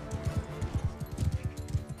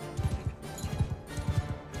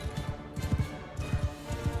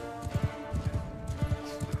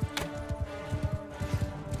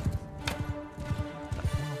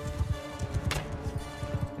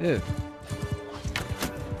 Dude.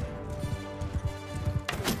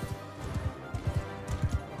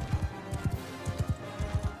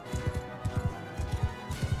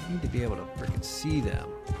 I need to be able to freaking see them,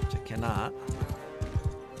 which I cannot.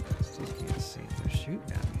 Still can't see. They're shooting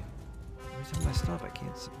at me. Every time I stop, I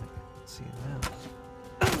can't see them.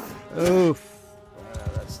 Oof.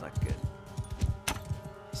 That's not good.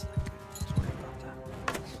 That's not good. I was worried about that.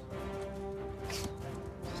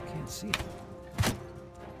 Just can't see it.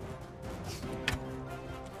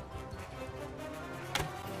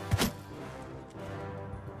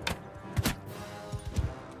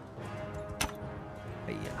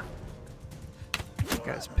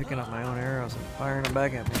 Guy's picking up my own arrows and firing them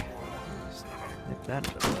back at me. Just nip that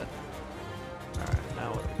in the butt. Alright,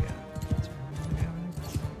 now what do we got?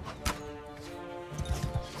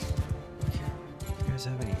 Do you guys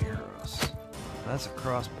have any arrows? That's a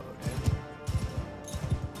crossbow, dude.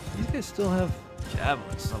 These guys still have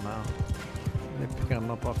javelins somehow. They're picking them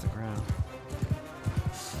up off the ground.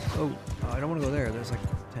 Oh, I don't want to go there. There's like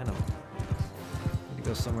 10 of them. I need to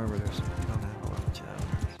go somewhere where there's don't have a lot of javelins.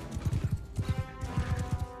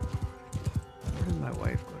 Where did my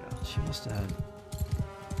wife go down? She must have had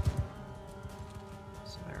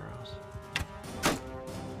some arrows. I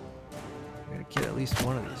gotta kill at least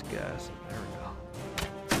one of these guys. There we go.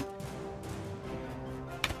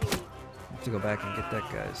 I have to go back and get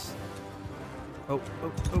that guy's. Oh,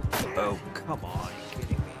 come on, are you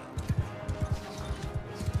kidding me?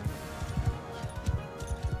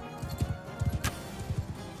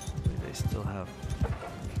 They still have.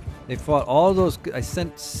 They fought all those. I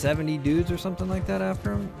sent 70 dudes or something like that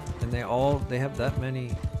after them, and they have that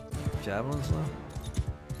many javelins left.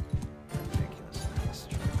 Ridiculous.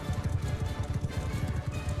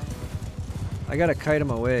 I gotta kite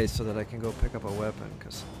them away so that I can go pick up a weapon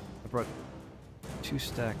because I brought 2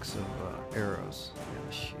 stacks of arrows and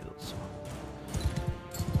a shield. So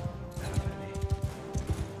I don't have any.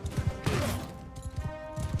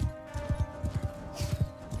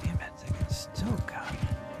 Damn it! They can still got me.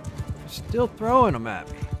 They're still throwing them at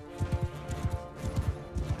me.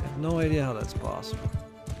 I have no idea how that's possible. A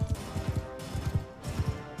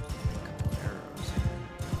couple arrows here.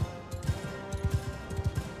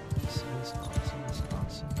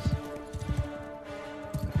 Nonsense.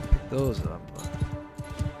 I can pick those up.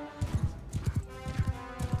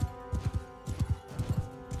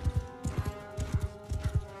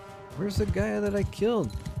 Where's the guy that I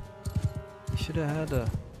killed? He should have had a...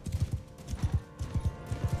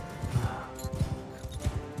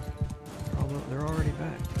 Oh, they're already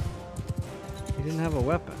back. He didn't have a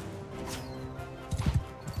weapon.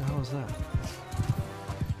 What the hell is that?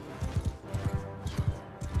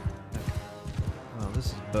 Oh, this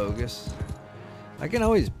is bogus. I can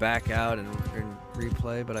always back out and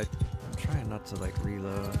replay, but I'm trying not to like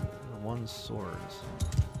reload. One swords.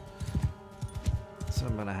 So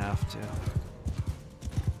I'm gonna have to.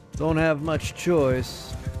 Don't have much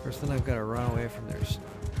choice. First, then I've got to run away from their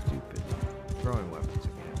stupid throwing weapons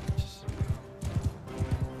again, which is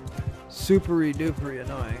supery dupery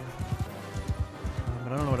annoying.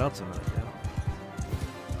 But I don't know what else I'm gonna do.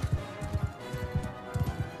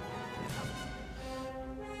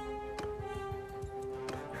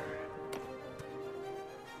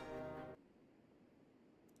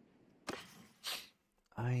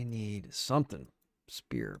 I need something.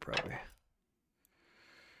 Spear, probably.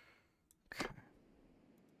 Okay.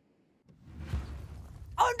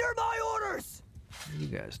 Under my orders! What are you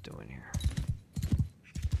guys doing here?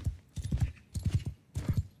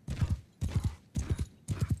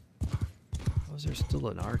 How is there still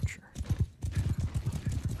an archer?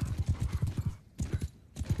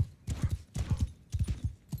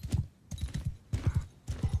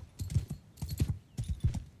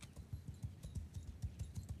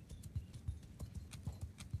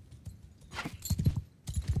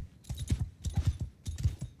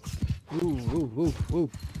 Ooh, ooh, ooh, ooh.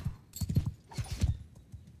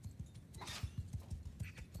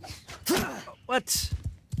 What?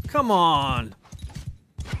 Come on.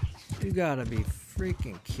 You gotta be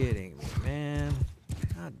freaking kidding me, man.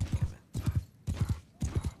 God damn it.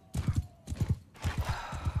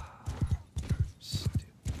 Stupid.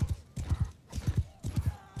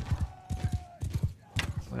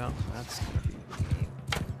 Well, that's gonna be mean.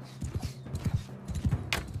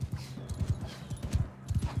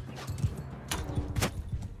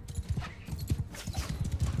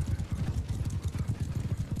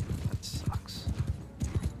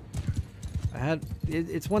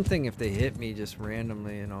 It's one thing if they hit me just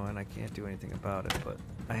randomly, you know, and I can't do anything about it, but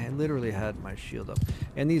I had literally had my shield up.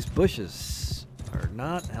 And these bushes are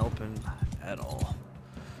not helping at all.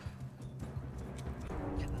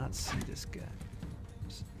 Cannot see this guy.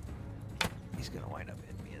 He's gonna wind up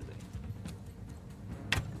hitting me, isn't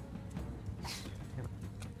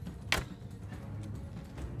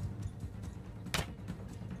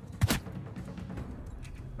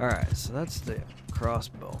he? Alright, so that's the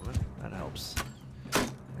crossbowman. That helps. I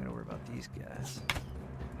gotta worry about these guys.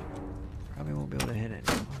 Probably won't be able to hit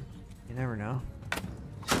anyone. You never know.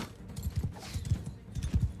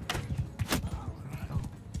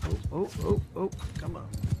 Oh, oh, oh, oh, come on.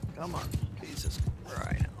 Come on. Jesus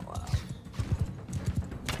Christ out loud.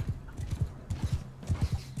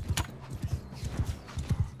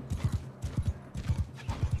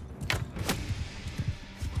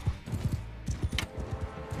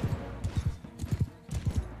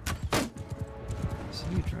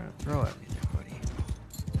 You trying to throw at me there, buddy.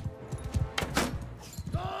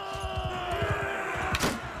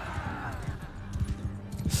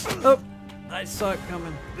 Oh, I saw it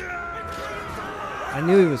coming. I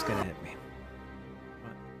knew he was gonna hit me.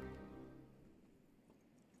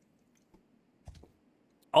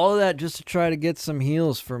 All of that just to try to get some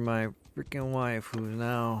heals for my freaking wife, who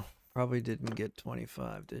now probably didn't get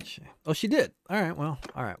 25, did she? Oh, she did. All right, well,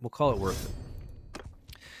 all right, we'll call it worth it.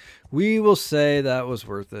 We will say that was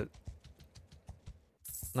worth it.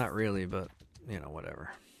 Not really, but, you know,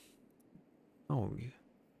 whatever. Oh,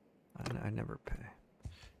 I never pay.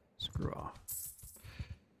 Screw off.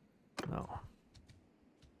 No.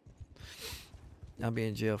 I'll be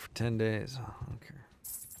in jail for 10 days. I don't care.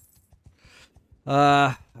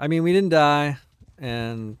 I mean, we didn't die,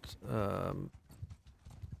 and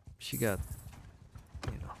she got,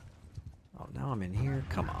 you know. Oh, now I'm in here.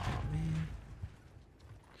 Come on, man.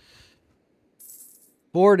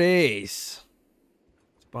 4 days.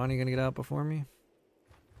 Is Bonnie gonna get out before me?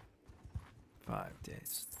 5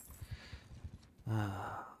 days.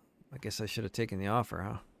 I guess I should have taken the offer,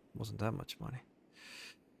 huh? Wasn't that much money.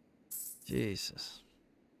 Jesus.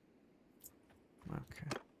 Okay.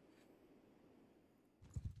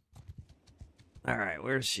 Alright,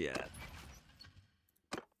 where's she at?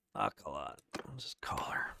 Alcalot. I'll just call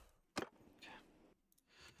her.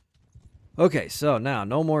 Okay, so now,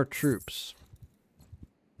 no more troops.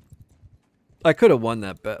 I could have won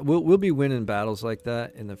that bet. We'll be winning battles like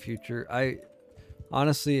that in the future.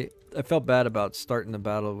 Honestly, I felt bad about starting the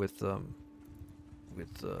battle with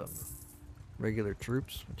regular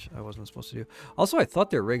troops, which I wasn't supposed to do. Also, I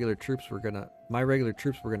thought their regular troops were my regular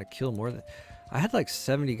troops were gonna kill more than. I had like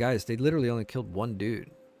 70 guys. They literally only killed one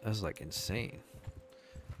dude. That was like insane.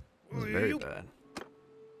 It was very bad.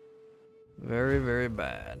 Very, very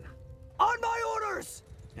bad. On my orders!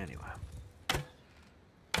 Anyway.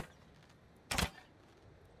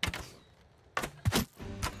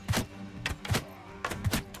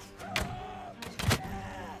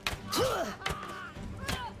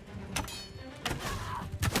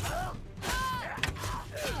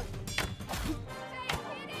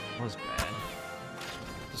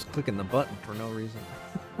 clicking the button for no reason.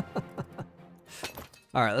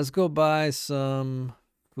 All right, let's go buy some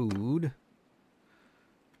food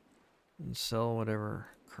and sell whatever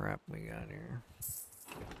crap we got here.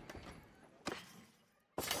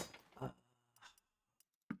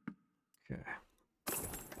 Okay.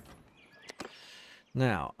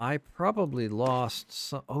 Now, I probably lost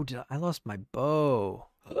some... Oh, I lost my bow.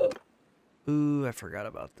 Ooh, I forgot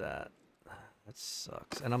about that. That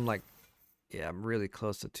sucks. And I'm like... Yeah, I'm really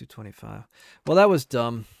close to 225. Well, that was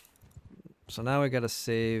dumb. So now I gotta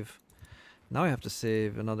save... Now I have to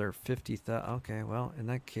save another 50,000. Okay, well, in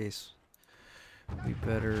that case, we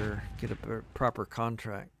better get a proper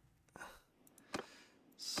contract.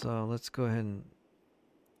 So let's go ahead and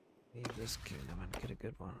leave this kingdom and get a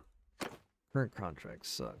good one. Current contract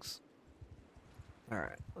sucks.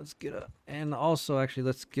 Alright, let's get up. And also, actually,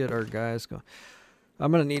 let's get our guys going.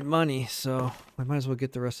 I'm gonna need money, so we might as well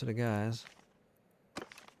get the rest of the guys.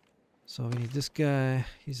 So we need this guy.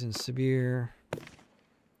 He's in Sibir.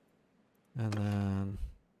 And then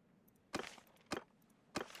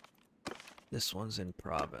this one's in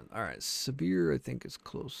Provence. Alright, Sibir I think is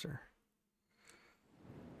closer.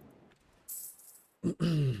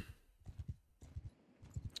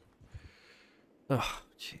 Oh,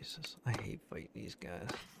 Jesus. I hate fighting these guys.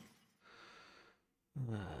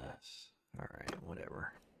 Alright,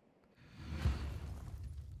 whatever.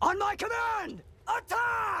 On my command!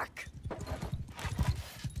 Attack!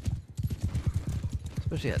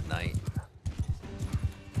 Especially at night.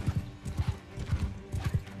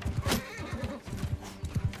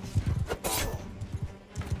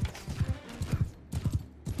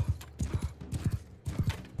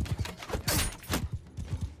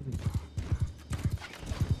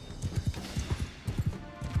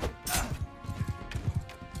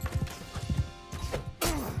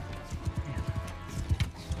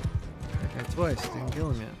 Twice, didn't kill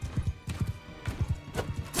him yet.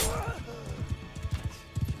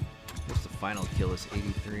 What's the final kill is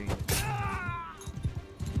 83.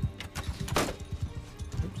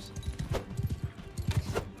 Oops.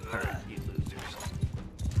 Alright, you losers.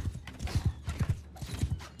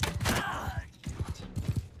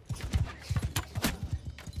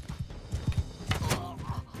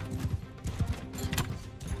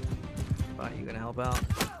 Bot, you gonna help out?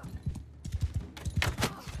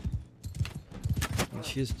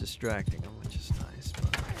 She is distracting him, which is nice,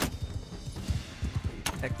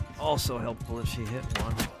 but also helpful if she hit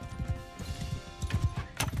one.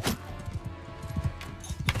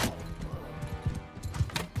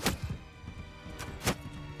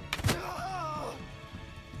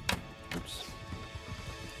 Oops.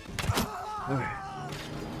 Okay.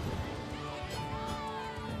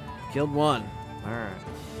 Killed one. Alright.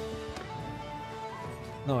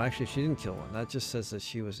 No, actually, she didn't kill one. That just says that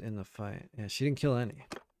she was in the fight. Yeah, she didn't kill any.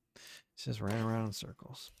 She just ran around in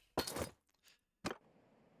circles.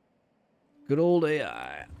 Good old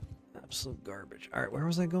AI. Absolute garbage. All right, where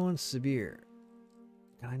was I going? Sibir.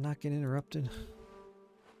 Can I not get interrupted?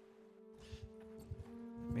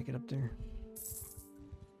 Make it up there.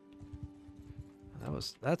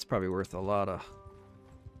 That's probably worth a lot of...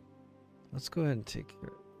 Let's go ahead and take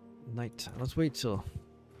your nighttime. Let's wait till...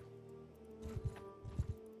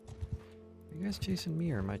 Are you guys chasing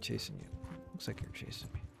me or am I chasing you? Looks like you're chasing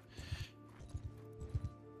me.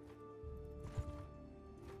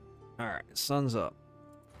 Alright, sun's up.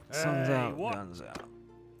 Sun's out, guns out.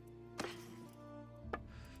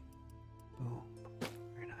 Boom.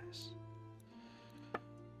 Very nice.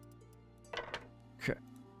 Okay.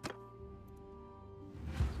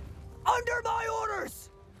 Under my orders!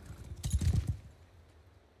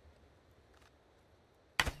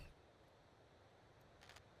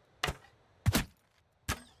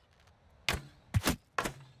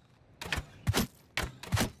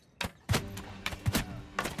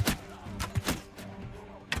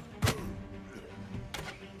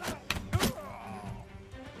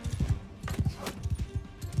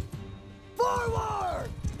 Forward!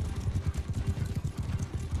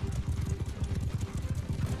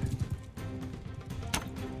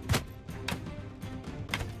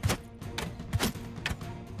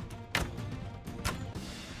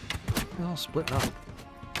 They're all splitting up.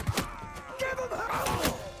 Give him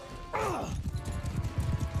hell!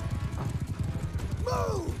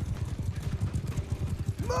 Move!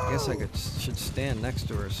 Move! I guess I should stand next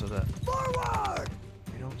to her so that Forward!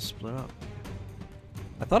 we don't split up.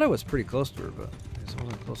 I thought I was pretty close to her, but I guess I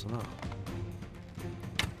wasn't close enough.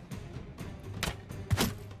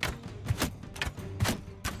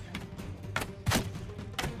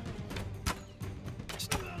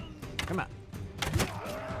 Come on.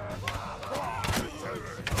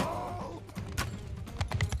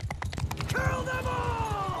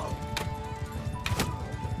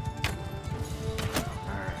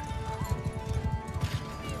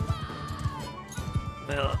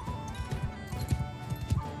 Ugh.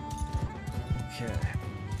 Okay.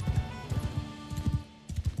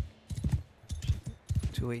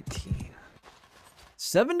 218.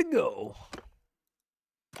 7 to go.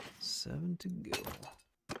 7 to go.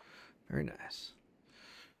 Very nice.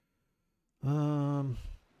 Where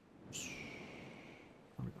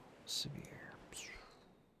we go? Severe.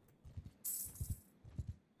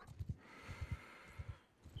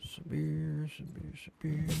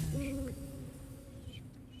 Severe.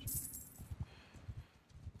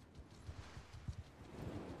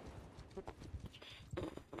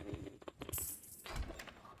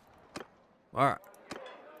 All right.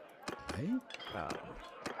 Hey?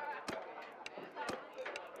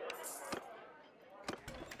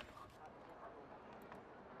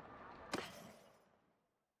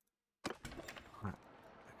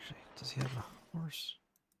 Actually, does he have a horse?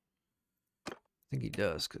 I think he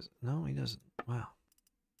does, because no, he doesn't. Wow.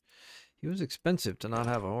 He was expensive to not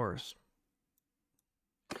have a horse.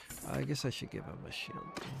 I guess I should give him a shield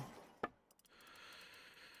too.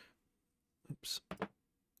 Oops.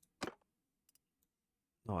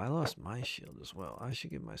 No, I lost my shield as well. I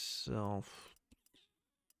should give myself.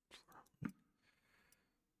 I'm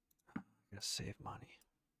gonna save money.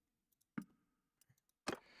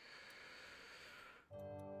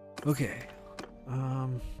 Okay.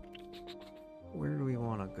 Where do we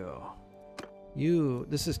want to go?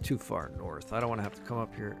 This is too far north. I don't want to have to come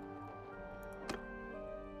up here.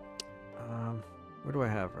 Where do I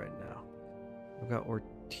have right now? I've got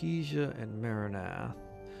Ortesia and Marinath.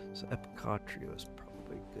 So Epicotrio is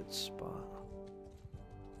probably a good spot.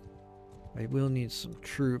 I will need some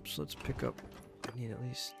troops. Let's pick up. I need at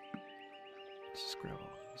least. Let's just grab all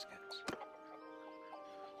these guys.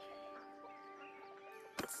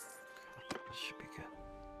 This should be good.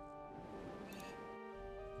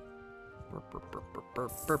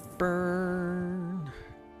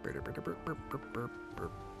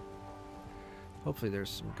 Hopefully there's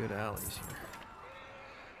some good alleys here.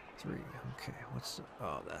 3. Okay, what's the...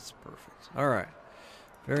 Oh, that's perfect. All right.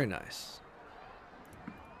 Very nice.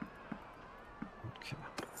 Okay.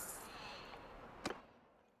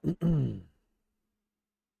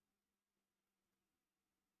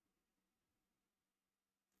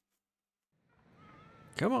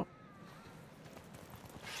 Come on.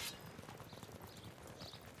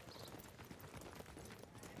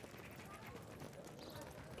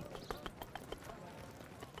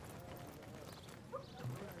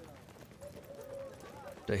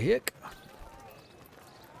 The heck?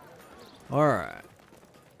 All right.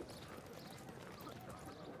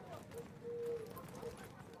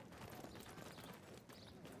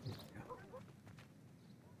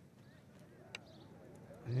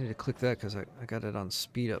 I need to click that because I got it on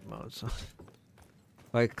speed up mode. So if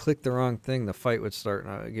I click the wrong thing, the fight would start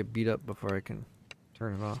and I would get beat up before I can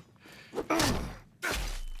turn it off.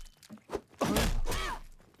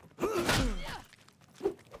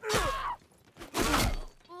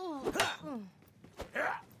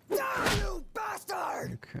 You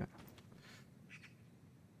bastard! Okay.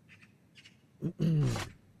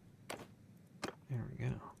 There we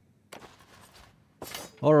go.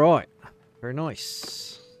 All right. Very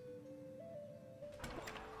nice.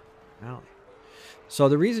 Alley. So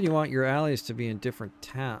the reason you want your allies to be in different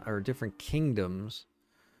different kingdoms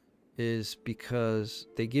is because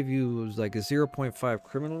they give you like a 0.5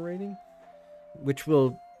 criminal rating, which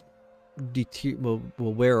will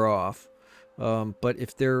wear off. But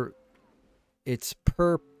if it's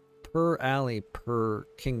per alley per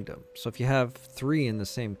kingdom. So if you have 3 in the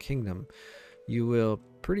same kingdom, you will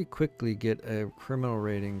pretty quickly get a criminal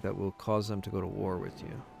rating that will cause them to go to war with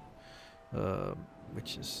you,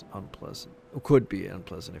 which is unpleasant. It could be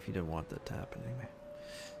unpleasant if you didn't want that to happen anyway.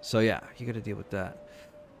 So yeah, you got to deal with that.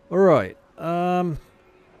 All right.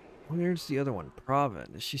 Where's the other one?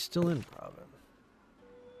 Provin. Is she still in Provin?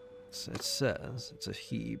 It says it's a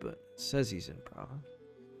he, but it says he's in Provin.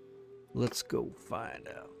 Let's go find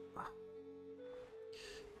out.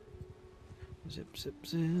 Zip, zip,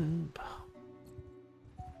 zip.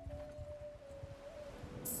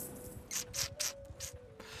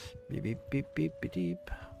 Beep, beep, beep, beep, beep, beep.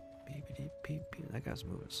 Beep, beep, beep, beep. That guy's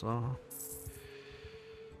moving slow.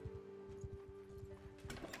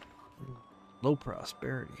 Low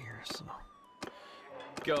prosperity here, so.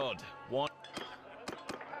 God, what?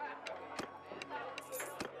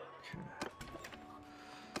 Okay.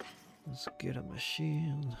 Let's get him a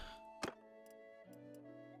shield.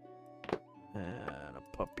 And a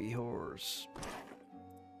puppy horse.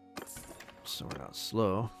 So we're not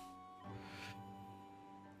slow.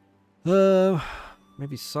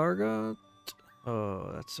 Maybe Sargot?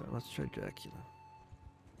 Oh, that's let's try Dracula.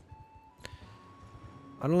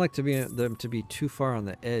 I don't like them to be too far on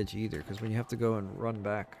the edge either, because when you have to go and run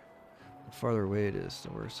back, the farther away it is,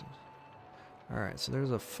 the worse it is. Alright, so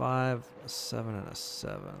there's a 5, a 7, and a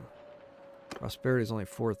 7. Prosperity is only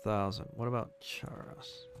 4,000. What about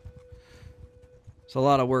Charos? It's a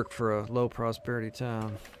lot of work for a low prosperity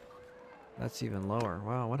town. That's even lower.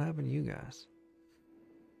 Wow, what happened to you guys?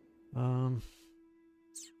 I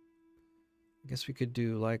guess we could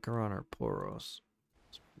do Lycaron or Poros.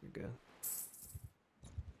 That's pretty good.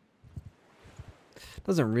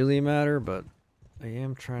 Doesn't really matter, but I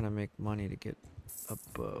am trying to make money to get a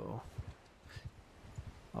bow.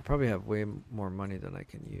 I'll probably have way more money than I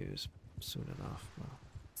can use soon enough.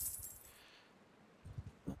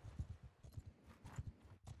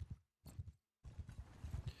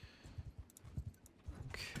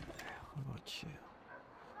 Okay, what about you?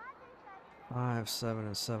 5, 7,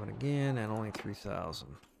 and 7 again, and only 3,000.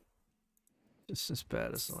 Just as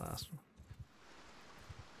bad as the last one.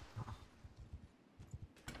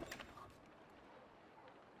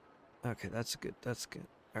 Okay, that's good. That's good.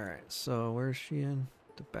 All right, so where's she in?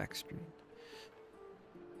 The back street.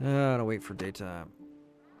 I gotta wait for daytime.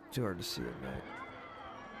 Too hard to see at night.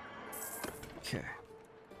 Okay.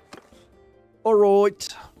 All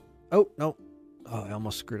right. Oh no. Oh, I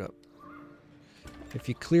almost screwed up. If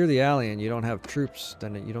you clear the alley and you don't have troops,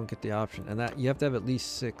 then you don't get the option. And that you have to have at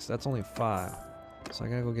least 6. That's only 5. So I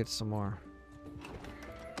gotta go get some more.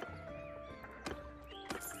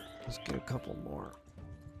 Let's get a couple more.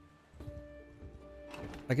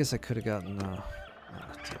 I guess I could have gotten come on.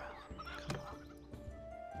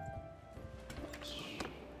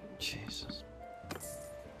 Jesus.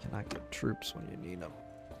 Cannot get troops when you need them.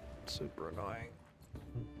 Super annoying.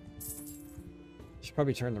 Should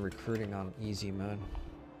probably turn the recruiting on easy mode.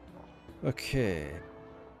 Okay.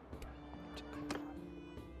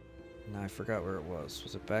 Now I forgot where it was.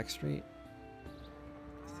 Was it Backstreet?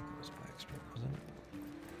 I think it was Backstreet, wasn't it?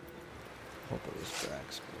 Hope it was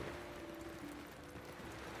Backstreet.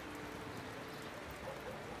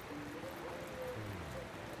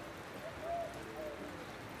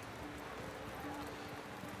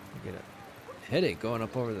 Get a headache going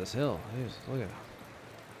up over this hill. Jeez, look at it.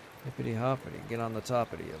 Hippity hoppity, get on the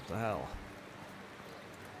toppity of the hell.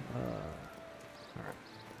 Alright.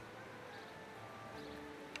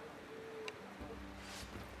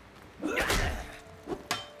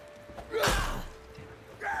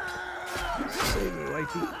 Save me,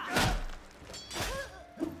 wifey.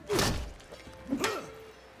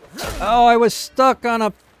 Oh, I was stuck on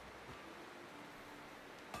a...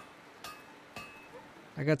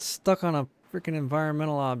 I got stuck on a freaking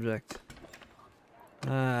environmental object.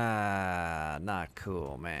 Ah, not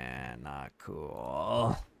cool, man. Not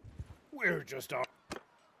cool. We're just on.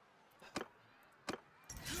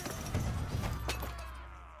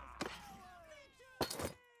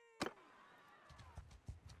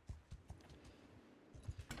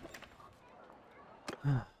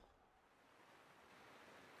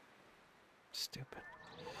 Stupid.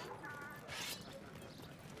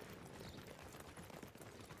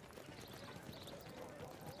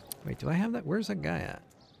 Wait, do I have that? Where's that guy at?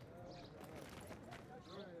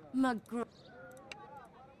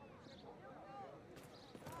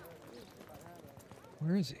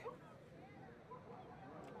 Where is he?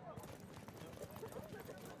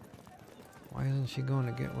 Why isn't she going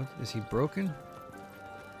to get... What, is he broken?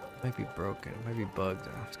 Might be broken. Might be bugged.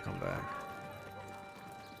 I have to come back.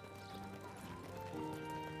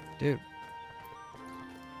 Dude.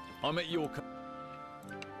 I'm at your... Come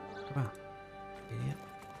on. Idiot.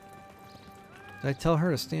 Did I tell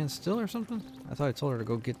her to stand still or something? I thought I told her to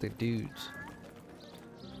go get the dudes.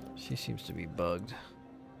 She seems to be bugged.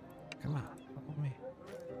 Come on. Follow me.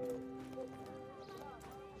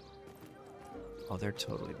 Oh, they're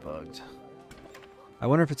totally bugged. I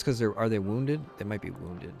wonder if it's because are they wounded? They might be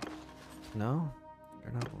wounded. No?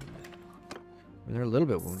 They're not wounded. I mean, they're a little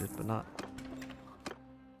bit wounded, but not...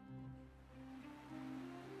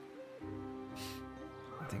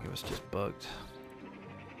 I think it was just bugged.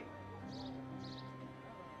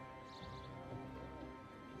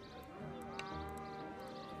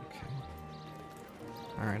 Okay.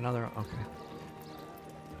 Alright, now they're... Okay.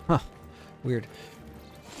 Huh. Weird.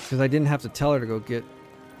 Because I didn't have to tell her to go get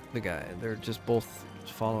the guy. They're just both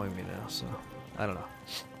following me now, so... I don't know.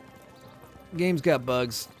 Game's got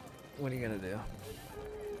bugs. What are you gonna do?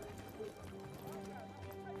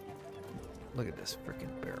 Look at this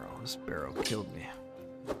freaking barrel. This barrel killed me.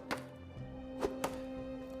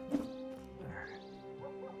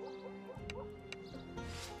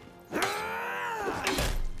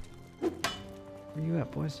 Where you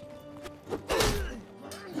at, boys?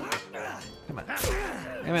 Come on.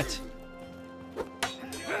 Damn it.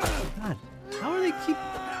 keep...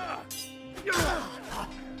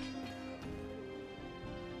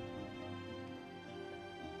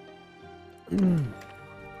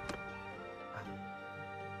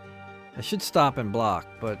 I should stop and block,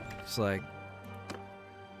 but it's like...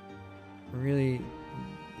 really...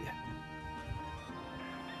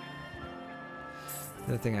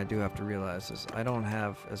 The other thing I do have to realize is I don't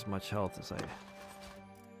have as much health as I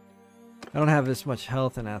don't have as much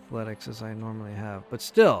health and athletics as I normally have. But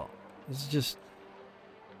still, it's just...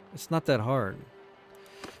 It's not that hard.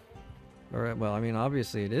 Or, well, I mean,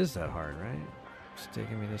 obviously it is that hard, right? It's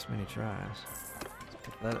taking me this many tries. It's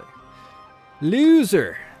pathetic.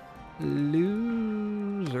 Loser!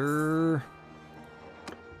 Loser.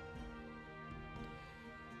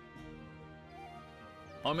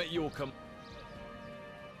 I'm at your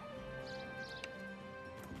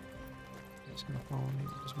He's gonna follow me.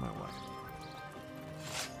 It's my wife.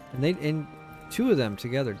 And two of them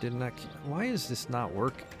together did not... Why is this not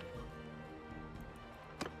working?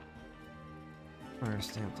 I don't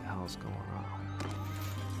understand what the hell is going on.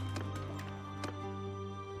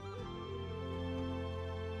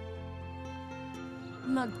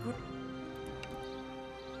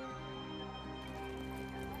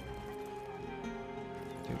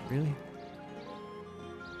 Dude, really?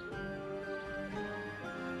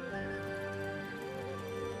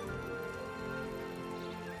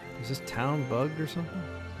 Is this town bugged or something?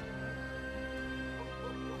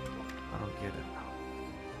 I don't get it. I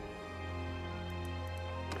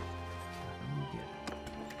don't get it.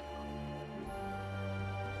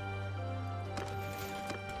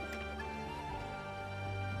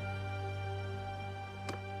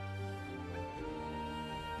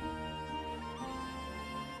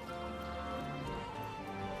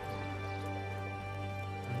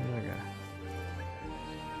 Another guy.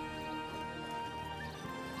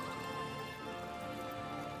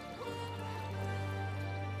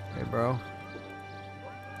 Hey, bro.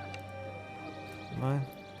 Come on.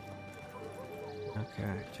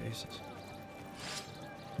 Okay, Jesus.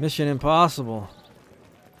 Mission impossible.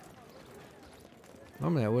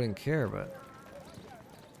 Normally I wouldn't care, but...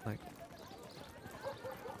 like...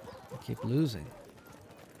 I keep losing.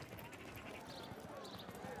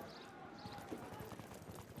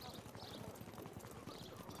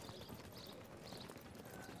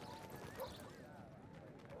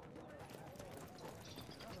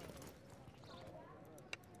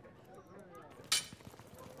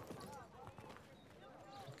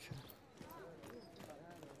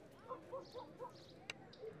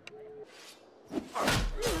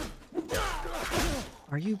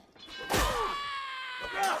 Are you...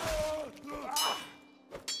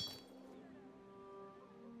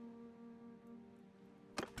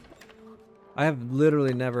 I have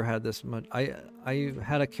literally never had this much. I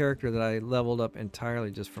had a character that I leveled up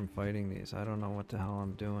entirely just from fighting these. I don't know what the hell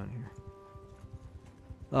I'm doing here.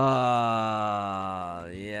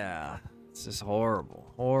 Yeah. This is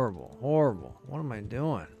horrible. Horrible. Horrible. What am I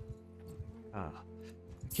doing? I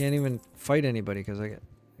can't even fight anybody because I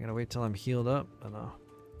gotta wait till I'm healed up. I know.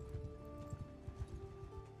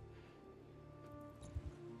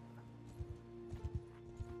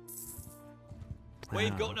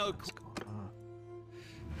 We've got no... What's going on?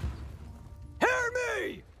 Hear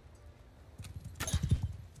me!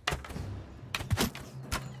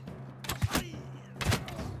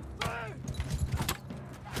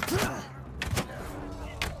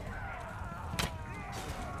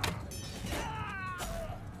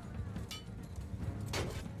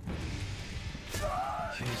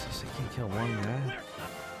 Jesus, I can't kill one guy.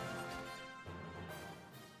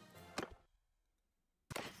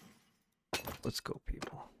 Let's go,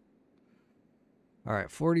 people. All right,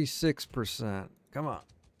 46%. Come on.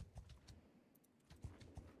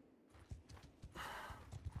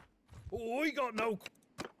 We got no...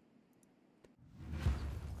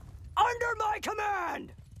 Under my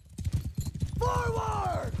command!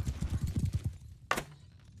 Forward!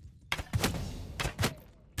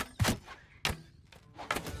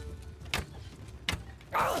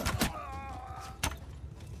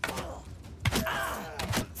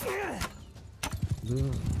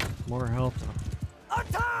 Ooh, more health.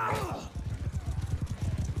 Attack!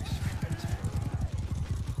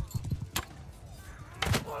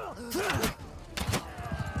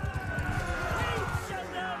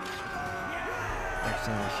 Next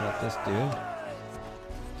time I shot this dude.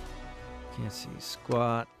 Can't see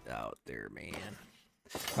squat out there, man.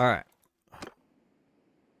 All right.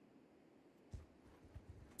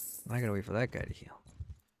 I gotta wait for that guy to heal.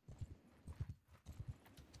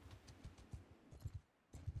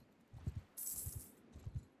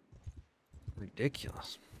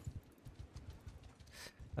 Ridiculous.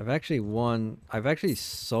 I've actually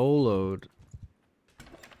soloed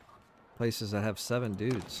places that have 7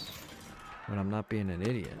 dudes when I'm not being an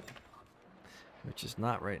idiot. Which is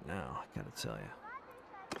not right now, I gotta tell you.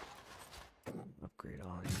 Upgrade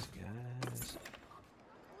all these guys.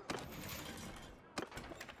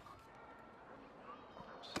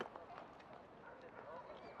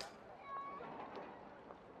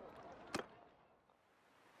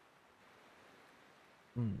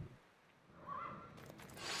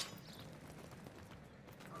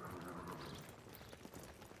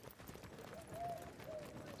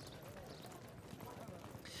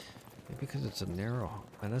 Because it's a narrow,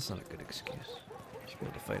 and that's not a good excuse. You should be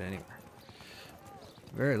able to fight anywhere. At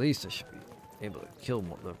the very least, I should be able to kill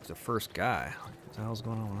the first guy. What the hell's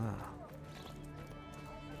going on with that?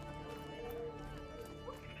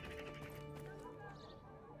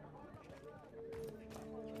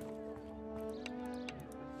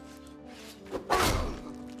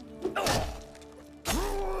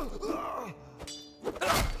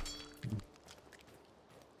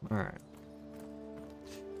 Alright.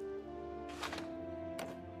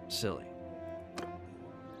 Silly.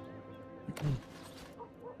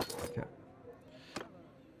 Okay.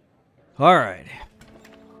 Alright.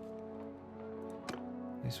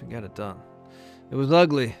 At least we got it done. It was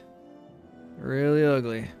ugly. Really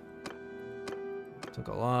ugly. Took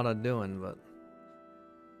a lot of doing, but...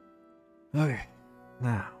 Okay.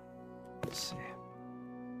 Now. Let's see.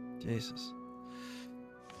 Jesus.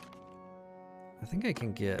 I think I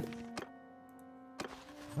can get...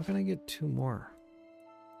 How can I get 2 more?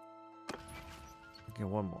 I'll get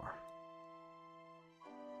 1 more.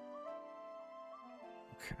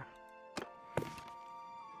 Okay.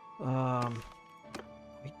 I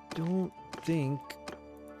don't think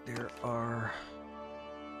there are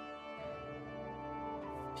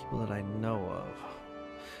people that I know of.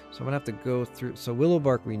 So I'm gonna have to go through. So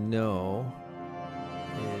Willowbark we know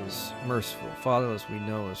is merciful. Fatherless we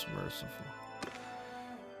know is merciful.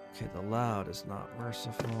 Okay, the Loud is not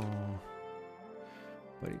merciful,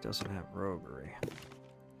 but he doesn't have roguery.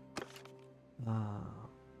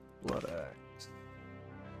 Blood Axe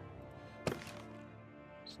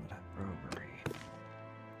does not have roguery.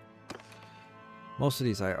 Most of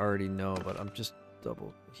these I already know, but I'm just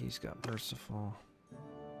double. He's got merciful.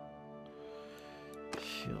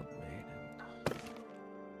 Shield Maiden.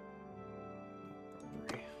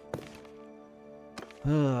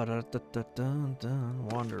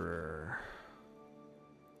 Wanderer.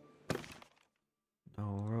 No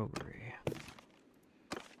roguery.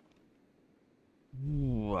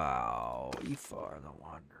 Wow, Ifar the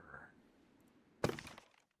Wanderer.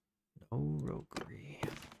 No roguery.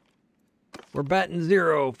 We're batting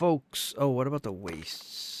 0, folks. Oh, what about the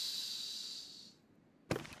wastes?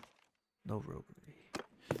 No roguery.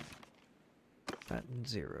 Batting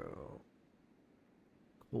 0.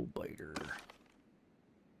 Cold Biter.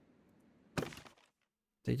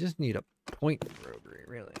 They just need a point roguery,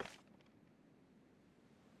 really.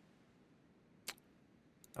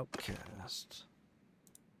 Outcast.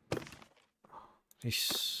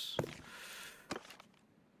 Yeesh.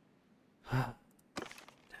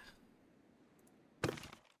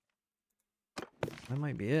 That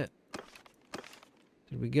might be it.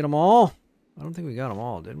 Did we get them all? I don't think we got them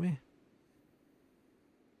all, did we?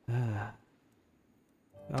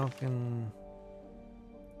 Falcon.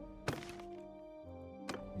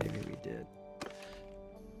 Maybe we did.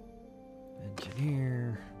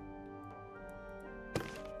 Engineer.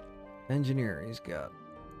 Engineer, he's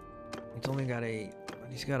only got 8, but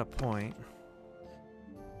he's got a point.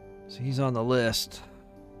 So he's on the list,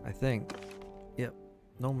 I think. Yep,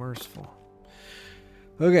 no merciful.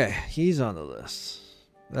 Okay, he's on the list.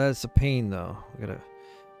 That's a pain though. We gotta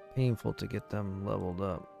painful to get them leveled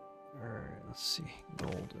up. Alright, let's see.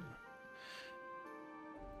 Golden.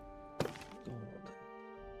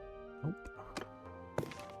 Nope.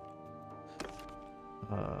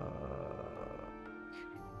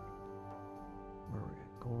 Where are we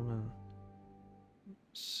at? Golden.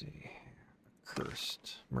 Let's see.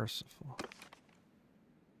 Cursed. Merciful.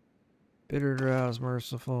 Bitter Drowse.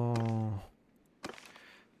 Merciful.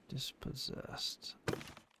 Dispossessed.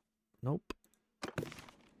 Nope.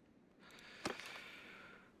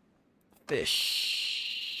 Fish.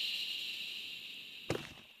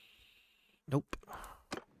 Nope.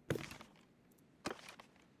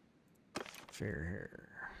 Fair hair.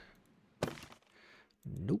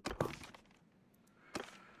 Nope.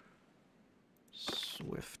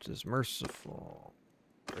 Swift is merciful.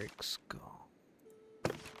 Break skull.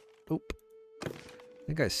 Nope. I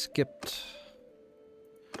think I skipped.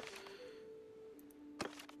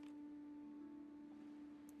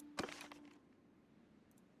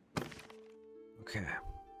 Okay.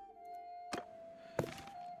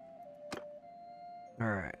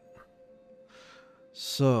 Alright.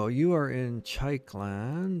 So, you are in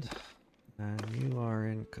Chikeland, and you are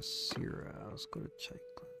in Kasira. Let's go to Chikeland.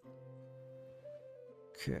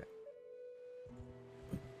 Okay.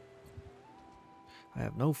 I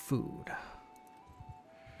have no food.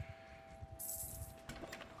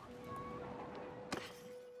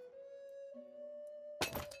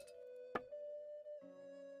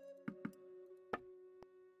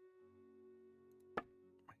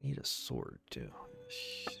 I need a sword too. Let's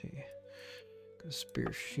see. Got a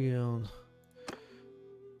spear shield.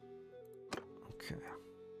 Okay.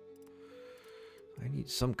 I need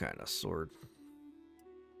some kind of sword.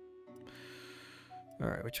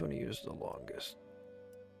 Alright, which one to use the longest?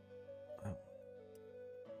 Oh.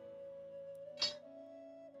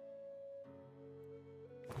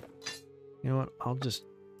 You know what? I'll just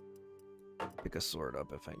pick a sword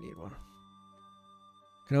up if I need one.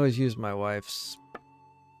 I can always use my wife's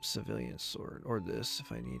civilian sword, or this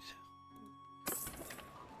if I need.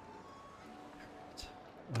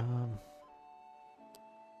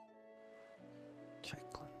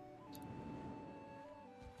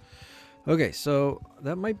 Okay, so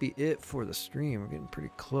that might be it for the stream. We're getting pretty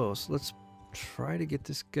close. Let's try to get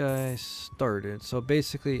this guy started. So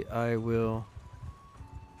basically, I'll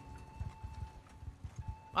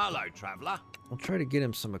traveler. try to get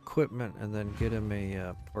him some equipment and then get him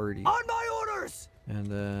a party. On my orders. And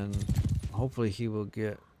then hopefully he will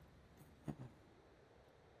get...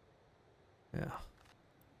 Yeah.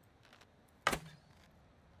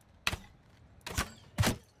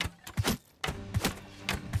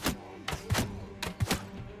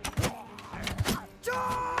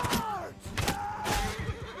 Charge!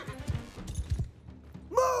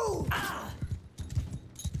 Move!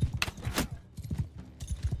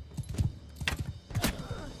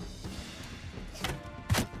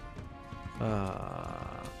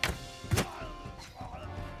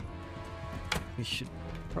 We should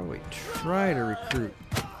probably try to recruit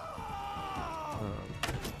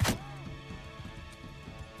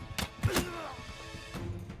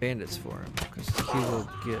bandits for him, because he will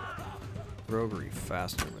get roguery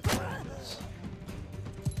faster with bandits.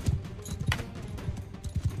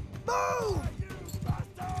 Move!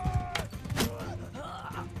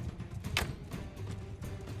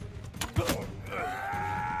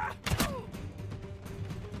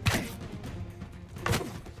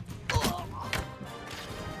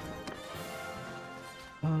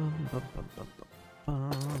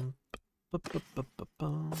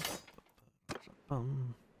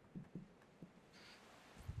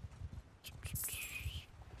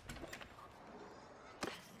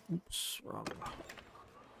 Oops, wrong.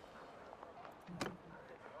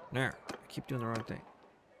 There, I keep doing the wrong thing.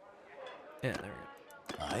 Yeah, there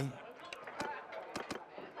we go. Aye.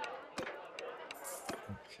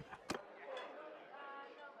 Okay.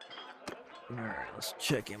 Alright, let's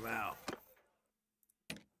check him out.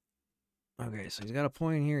 Okay, so he's got a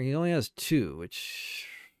point here. He only has 2, which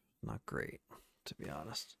not great, to be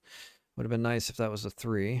honest. Would have been nice if that was a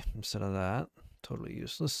 3 instead of that. Totally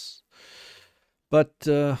useless. But,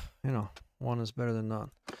 you know, 1 is better than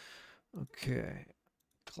none. Okay.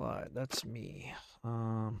 Clyde, that's me.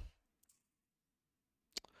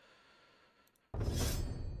 Let's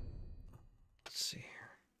see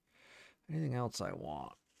here. Anything else I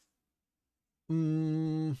want?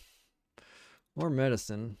 More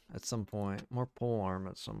medicine at some point. More pole arm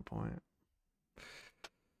at some point.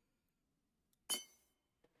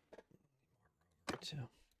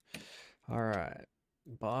 Alright.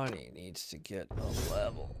 Bonnie needs to get a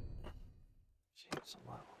level. Jeez, a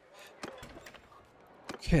level.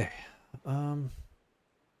 Okay.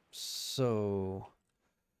 So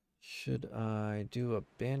should I do a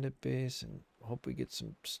bandit base and hope we get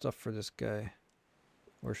some stuff for this guy?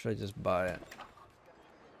 Or should I just buy it?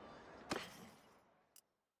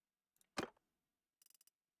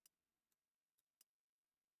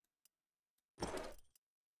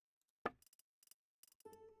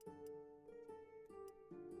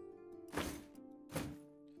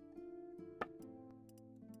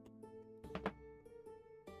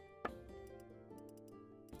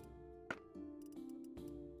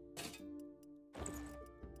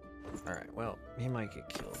 Alright, well, he might get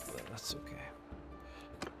killed, but that's okay.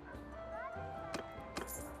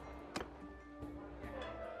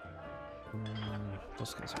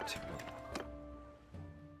 Those guys are terrible.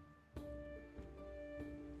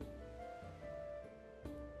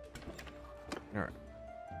 Alright.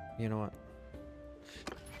 You know what?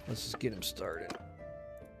 Let's just get him started.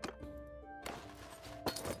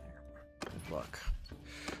 There. Good luck.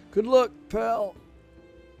 Good luck, pal.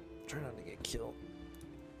 Try not to get killed.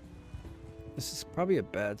 This is probably a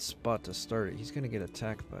bad spot to start it. He's gonna get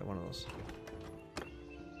attacked by one of those.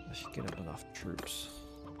 I should get him enough troops.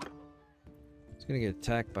 He's gonna get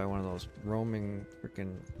attacked by one of those roaming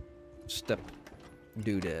freaking step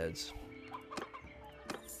doodads.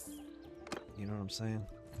 You know what I'm saying?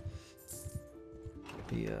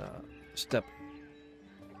 The step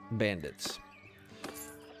bandits.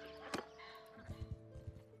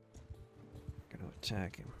 Gonna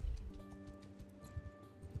attack him.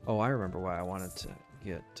 Oh, I remember why I wanted to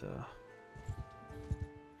get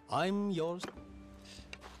I'm yours.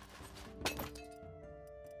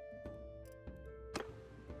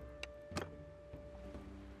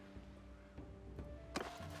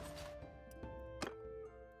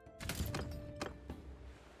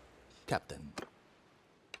 Captain.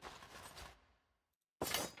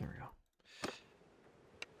 There we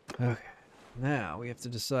go. Okay. Now we have to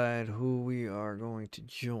decide who we are going to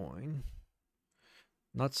join.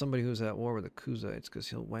 Not somebody who's at war with the Kuzites, because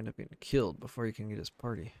he'll wind up getting killed before he can get his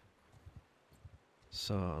party.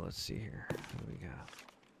 So let's see here. What do we got?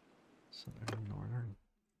 Southern and northern.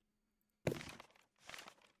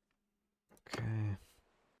 Okay.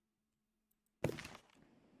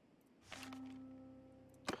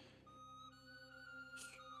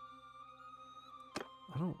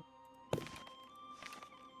 I don't.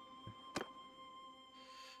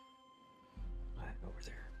 Right over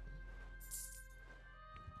there.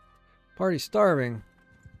 Party starving.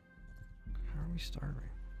 How are we starving?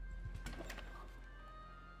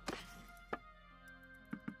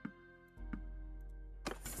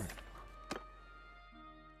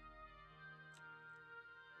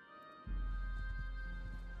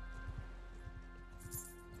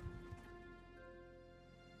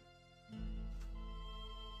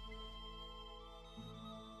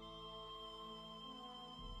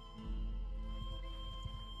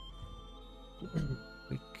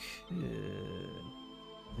 We could.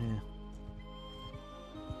 Yeah.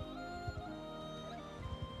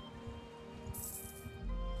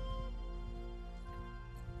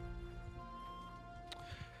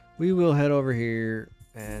 We will head over here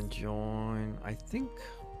and join, I think,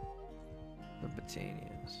 the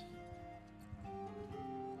Battanians. Oh,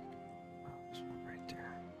 there's one right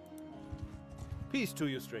there. Peace to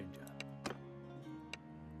you, stranger.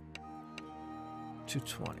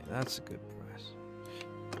 220. That's a good price.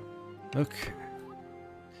 Okay.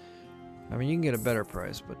 I mean, you can get a better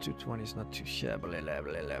price, but 220 is not too shabby. Blah, blah,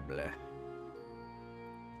 blah, blah, blah.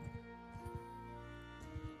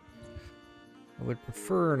 I would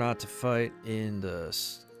prefer not to fight in the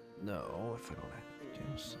snow if I don't have to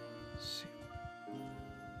do so. Let's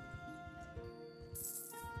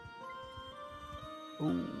see.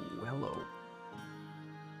 Ooh, hello.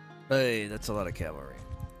 Hey, that's a lot of cavalry.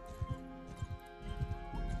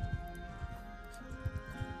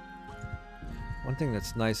 One thing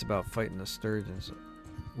that's nice about fighting the sturgeons,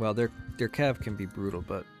 well, their cav can be brutal,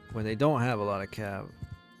 but when they don't have a lot of cav,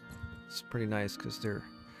 it's pretty nice because their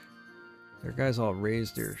guys all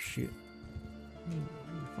raise their shield.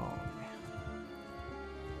 Follow me.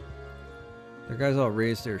 Their guys all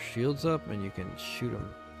raise their shields up, and you can shoot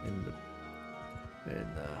them in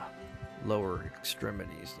the lower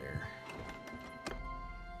extremities there.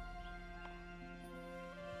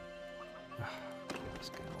 This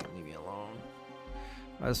guy won't leave me alone.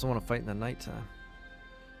 I just don't want to fight in the nighttime.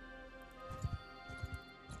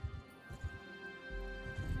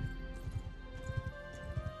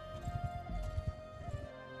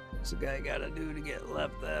 What's the guy got to do to get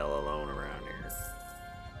left the hell alone around here?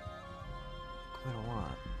 Quite a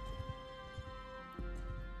lot.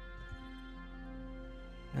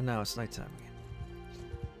 And now it's nighttime again.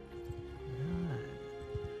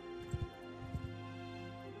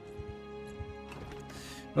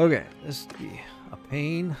 Okay, this would be a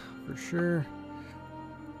pain for sure.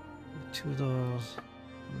 2 of those.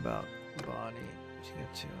 About body. You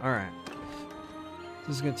get 2. Alright.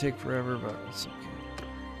 This is going to take forever, but it's okay.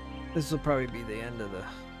 This will probably be the end of the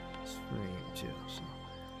stream too, so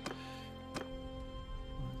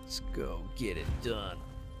let's go get it done.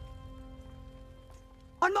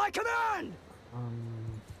 On my command!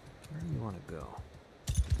 Where do you want to go?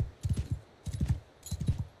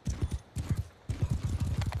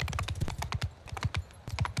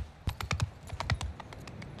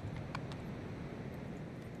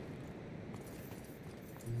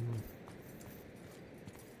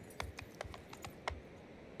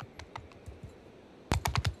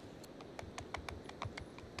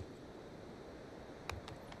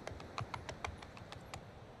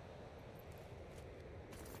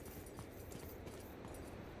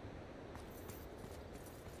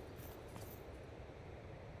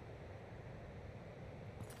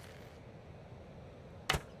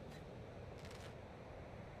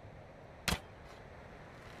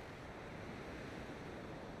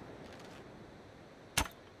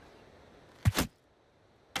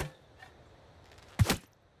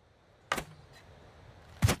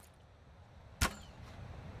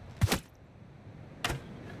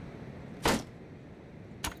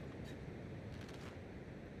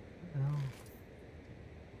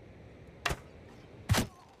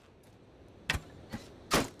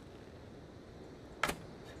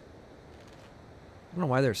 don't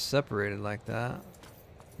know why they're separated like that.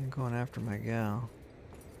 They're going after my gal.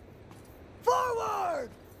 Forward!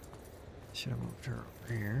 Should have moved her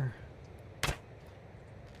over here.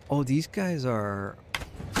 Oh, these guys are...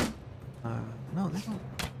 no, they don't.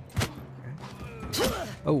 Okay.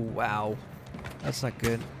 Oh, wow. That's not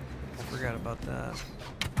good. I forgot about that.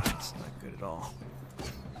 That's not good at all.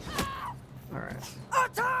 Alright.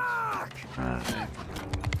 Attack!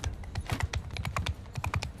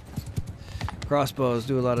 Crossbows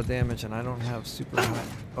do a lot of damage, and I don't have super high...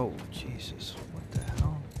 Oh, Jesus. What the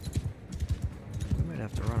hell? We might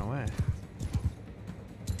have to run away.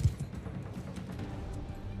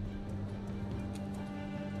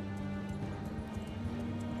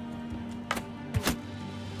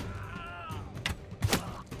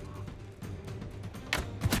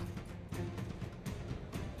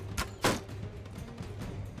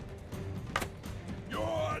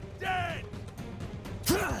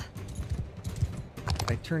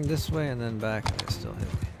 I turned this way and then back, and they still hit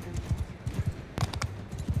me.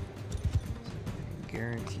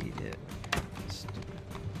 Guaranteed it. Stupid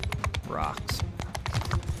rocks.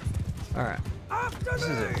 Alright. This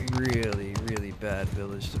is a really, really bad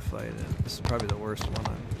village to fight in. This is probably the worst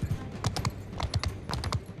one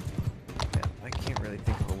Yeah, I can't really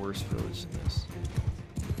think of a worse village than this.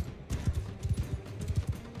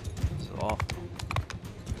 This is awful.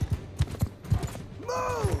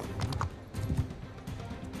 Move!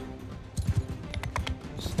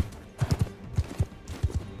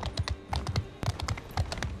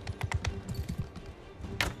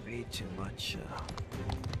 Way too much.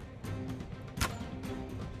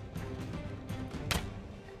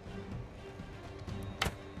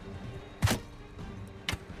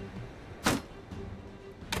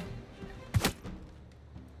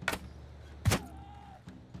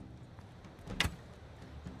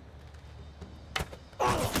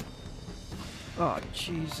 Oh,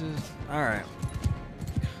 Jesus. Alright.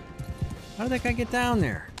 How did that guy get down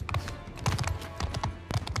there?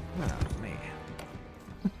 Oh, man.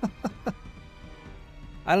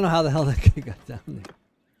 I don't know how the hell that guy got down there.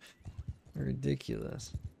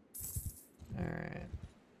 Ridiculous. Alright.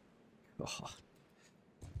 Oh.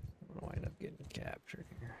 I'm gonna wind up getting captured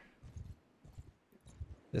here.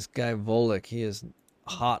 This guy Volek, he is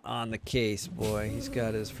hot on the case, boy. He's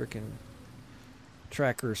got his freaking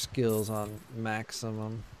tracker skills on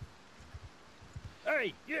maximum.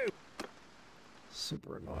 Hey, you!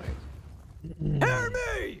 Super annoying. Hear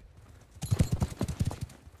me!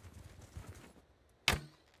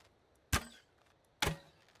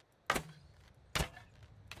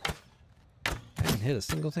 I haven't hit a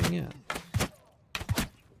single thing yet.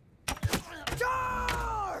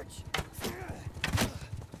 Charge!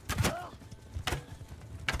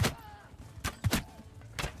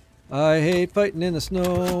 I hate fighting in the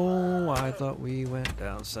snow. I thought we went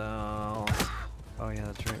down south. Oh yeah,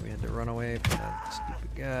 that's right. We had to run away from that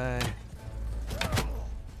stupid guy.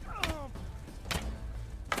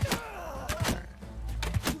 Alright.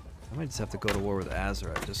 I might just have to go to war with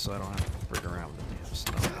Azra just so I don't have to frick around with the damn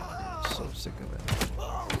snow. I'm so sick of it.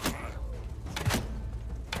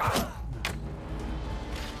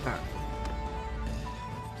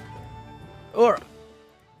 Alright.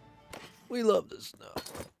 We love the snow.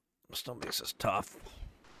 Snow makes us tough.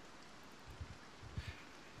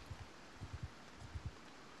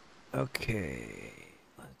 Okay,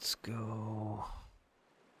 let's go.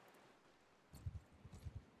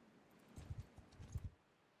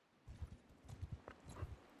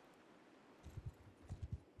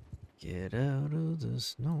 Get out of the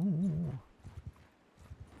snow.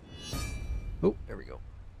 Oh, there we go.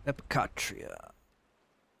 Epicatria.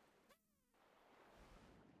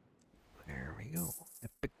 There we go.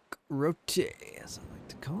 Epic rote, as I like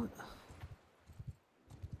to call it.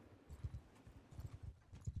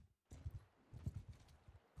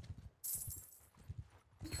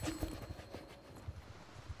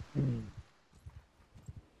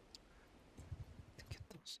 Get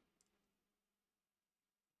those.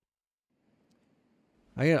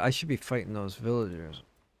 I should be fighting those villagers,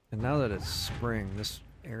 and now that it's spring, this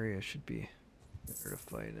area should be better to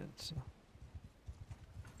fight in. So.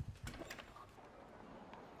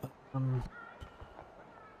 I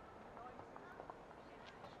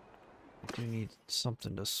do need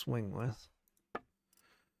something to swing with.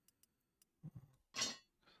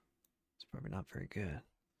 It's probably not very good.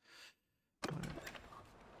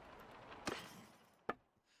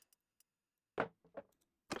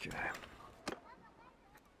 Okay.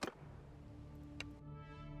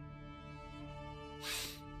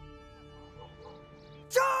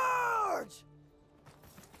 Charge!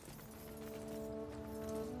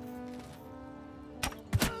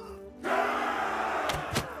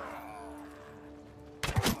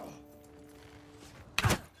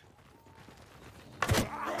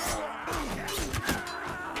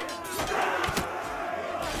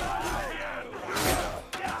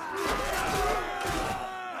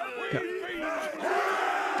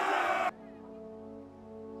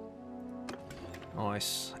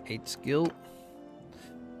 Nice. 8 skill.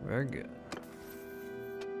 Very good.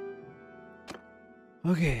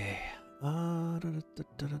 Okay.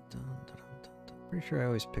 Pretty sure I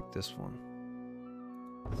always pick this one.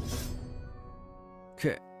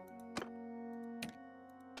 Okay.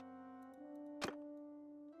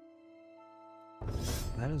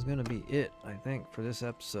 That is gonna be it, I think, for this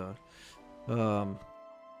episode. I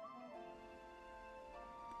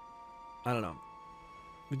don't know.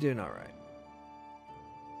 We're doing alright.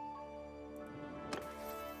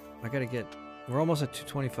 I gotta get... We're almost at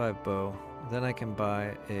 225 bow. Then I can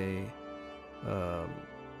buy a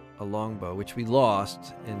longbow, which we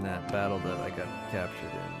lost in that battle that I got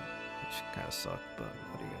captured in, which kind of sucked, but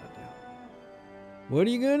what are you gonna do? What are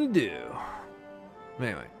you gonna do?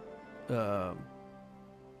 Anyway,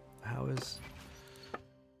 how is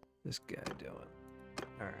this guy doing?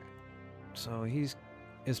 Alright. So his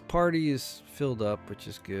party is filled up, which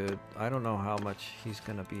is good. I don't know how much he's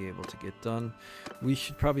gonna be able to get done. We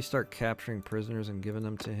should probably start capturing prisoners and giving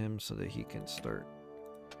them to him so that he can start.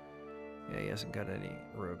 Yeah, he hasn't got any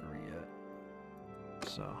roguery yet.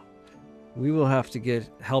 So we will have to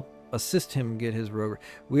assist him get his roguery.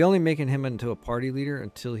 We only making him into a party leader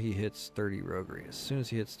until he hits 30 roguery. As soon as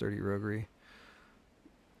he hits 30 roguery,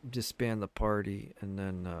 disband the party, and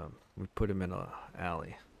then we put him in a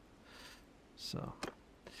alley. So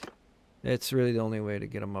it's really the only way to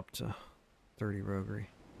get him up to 30 roguery.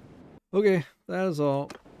 Okay, that is all.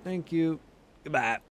 Thank you. Goodbye.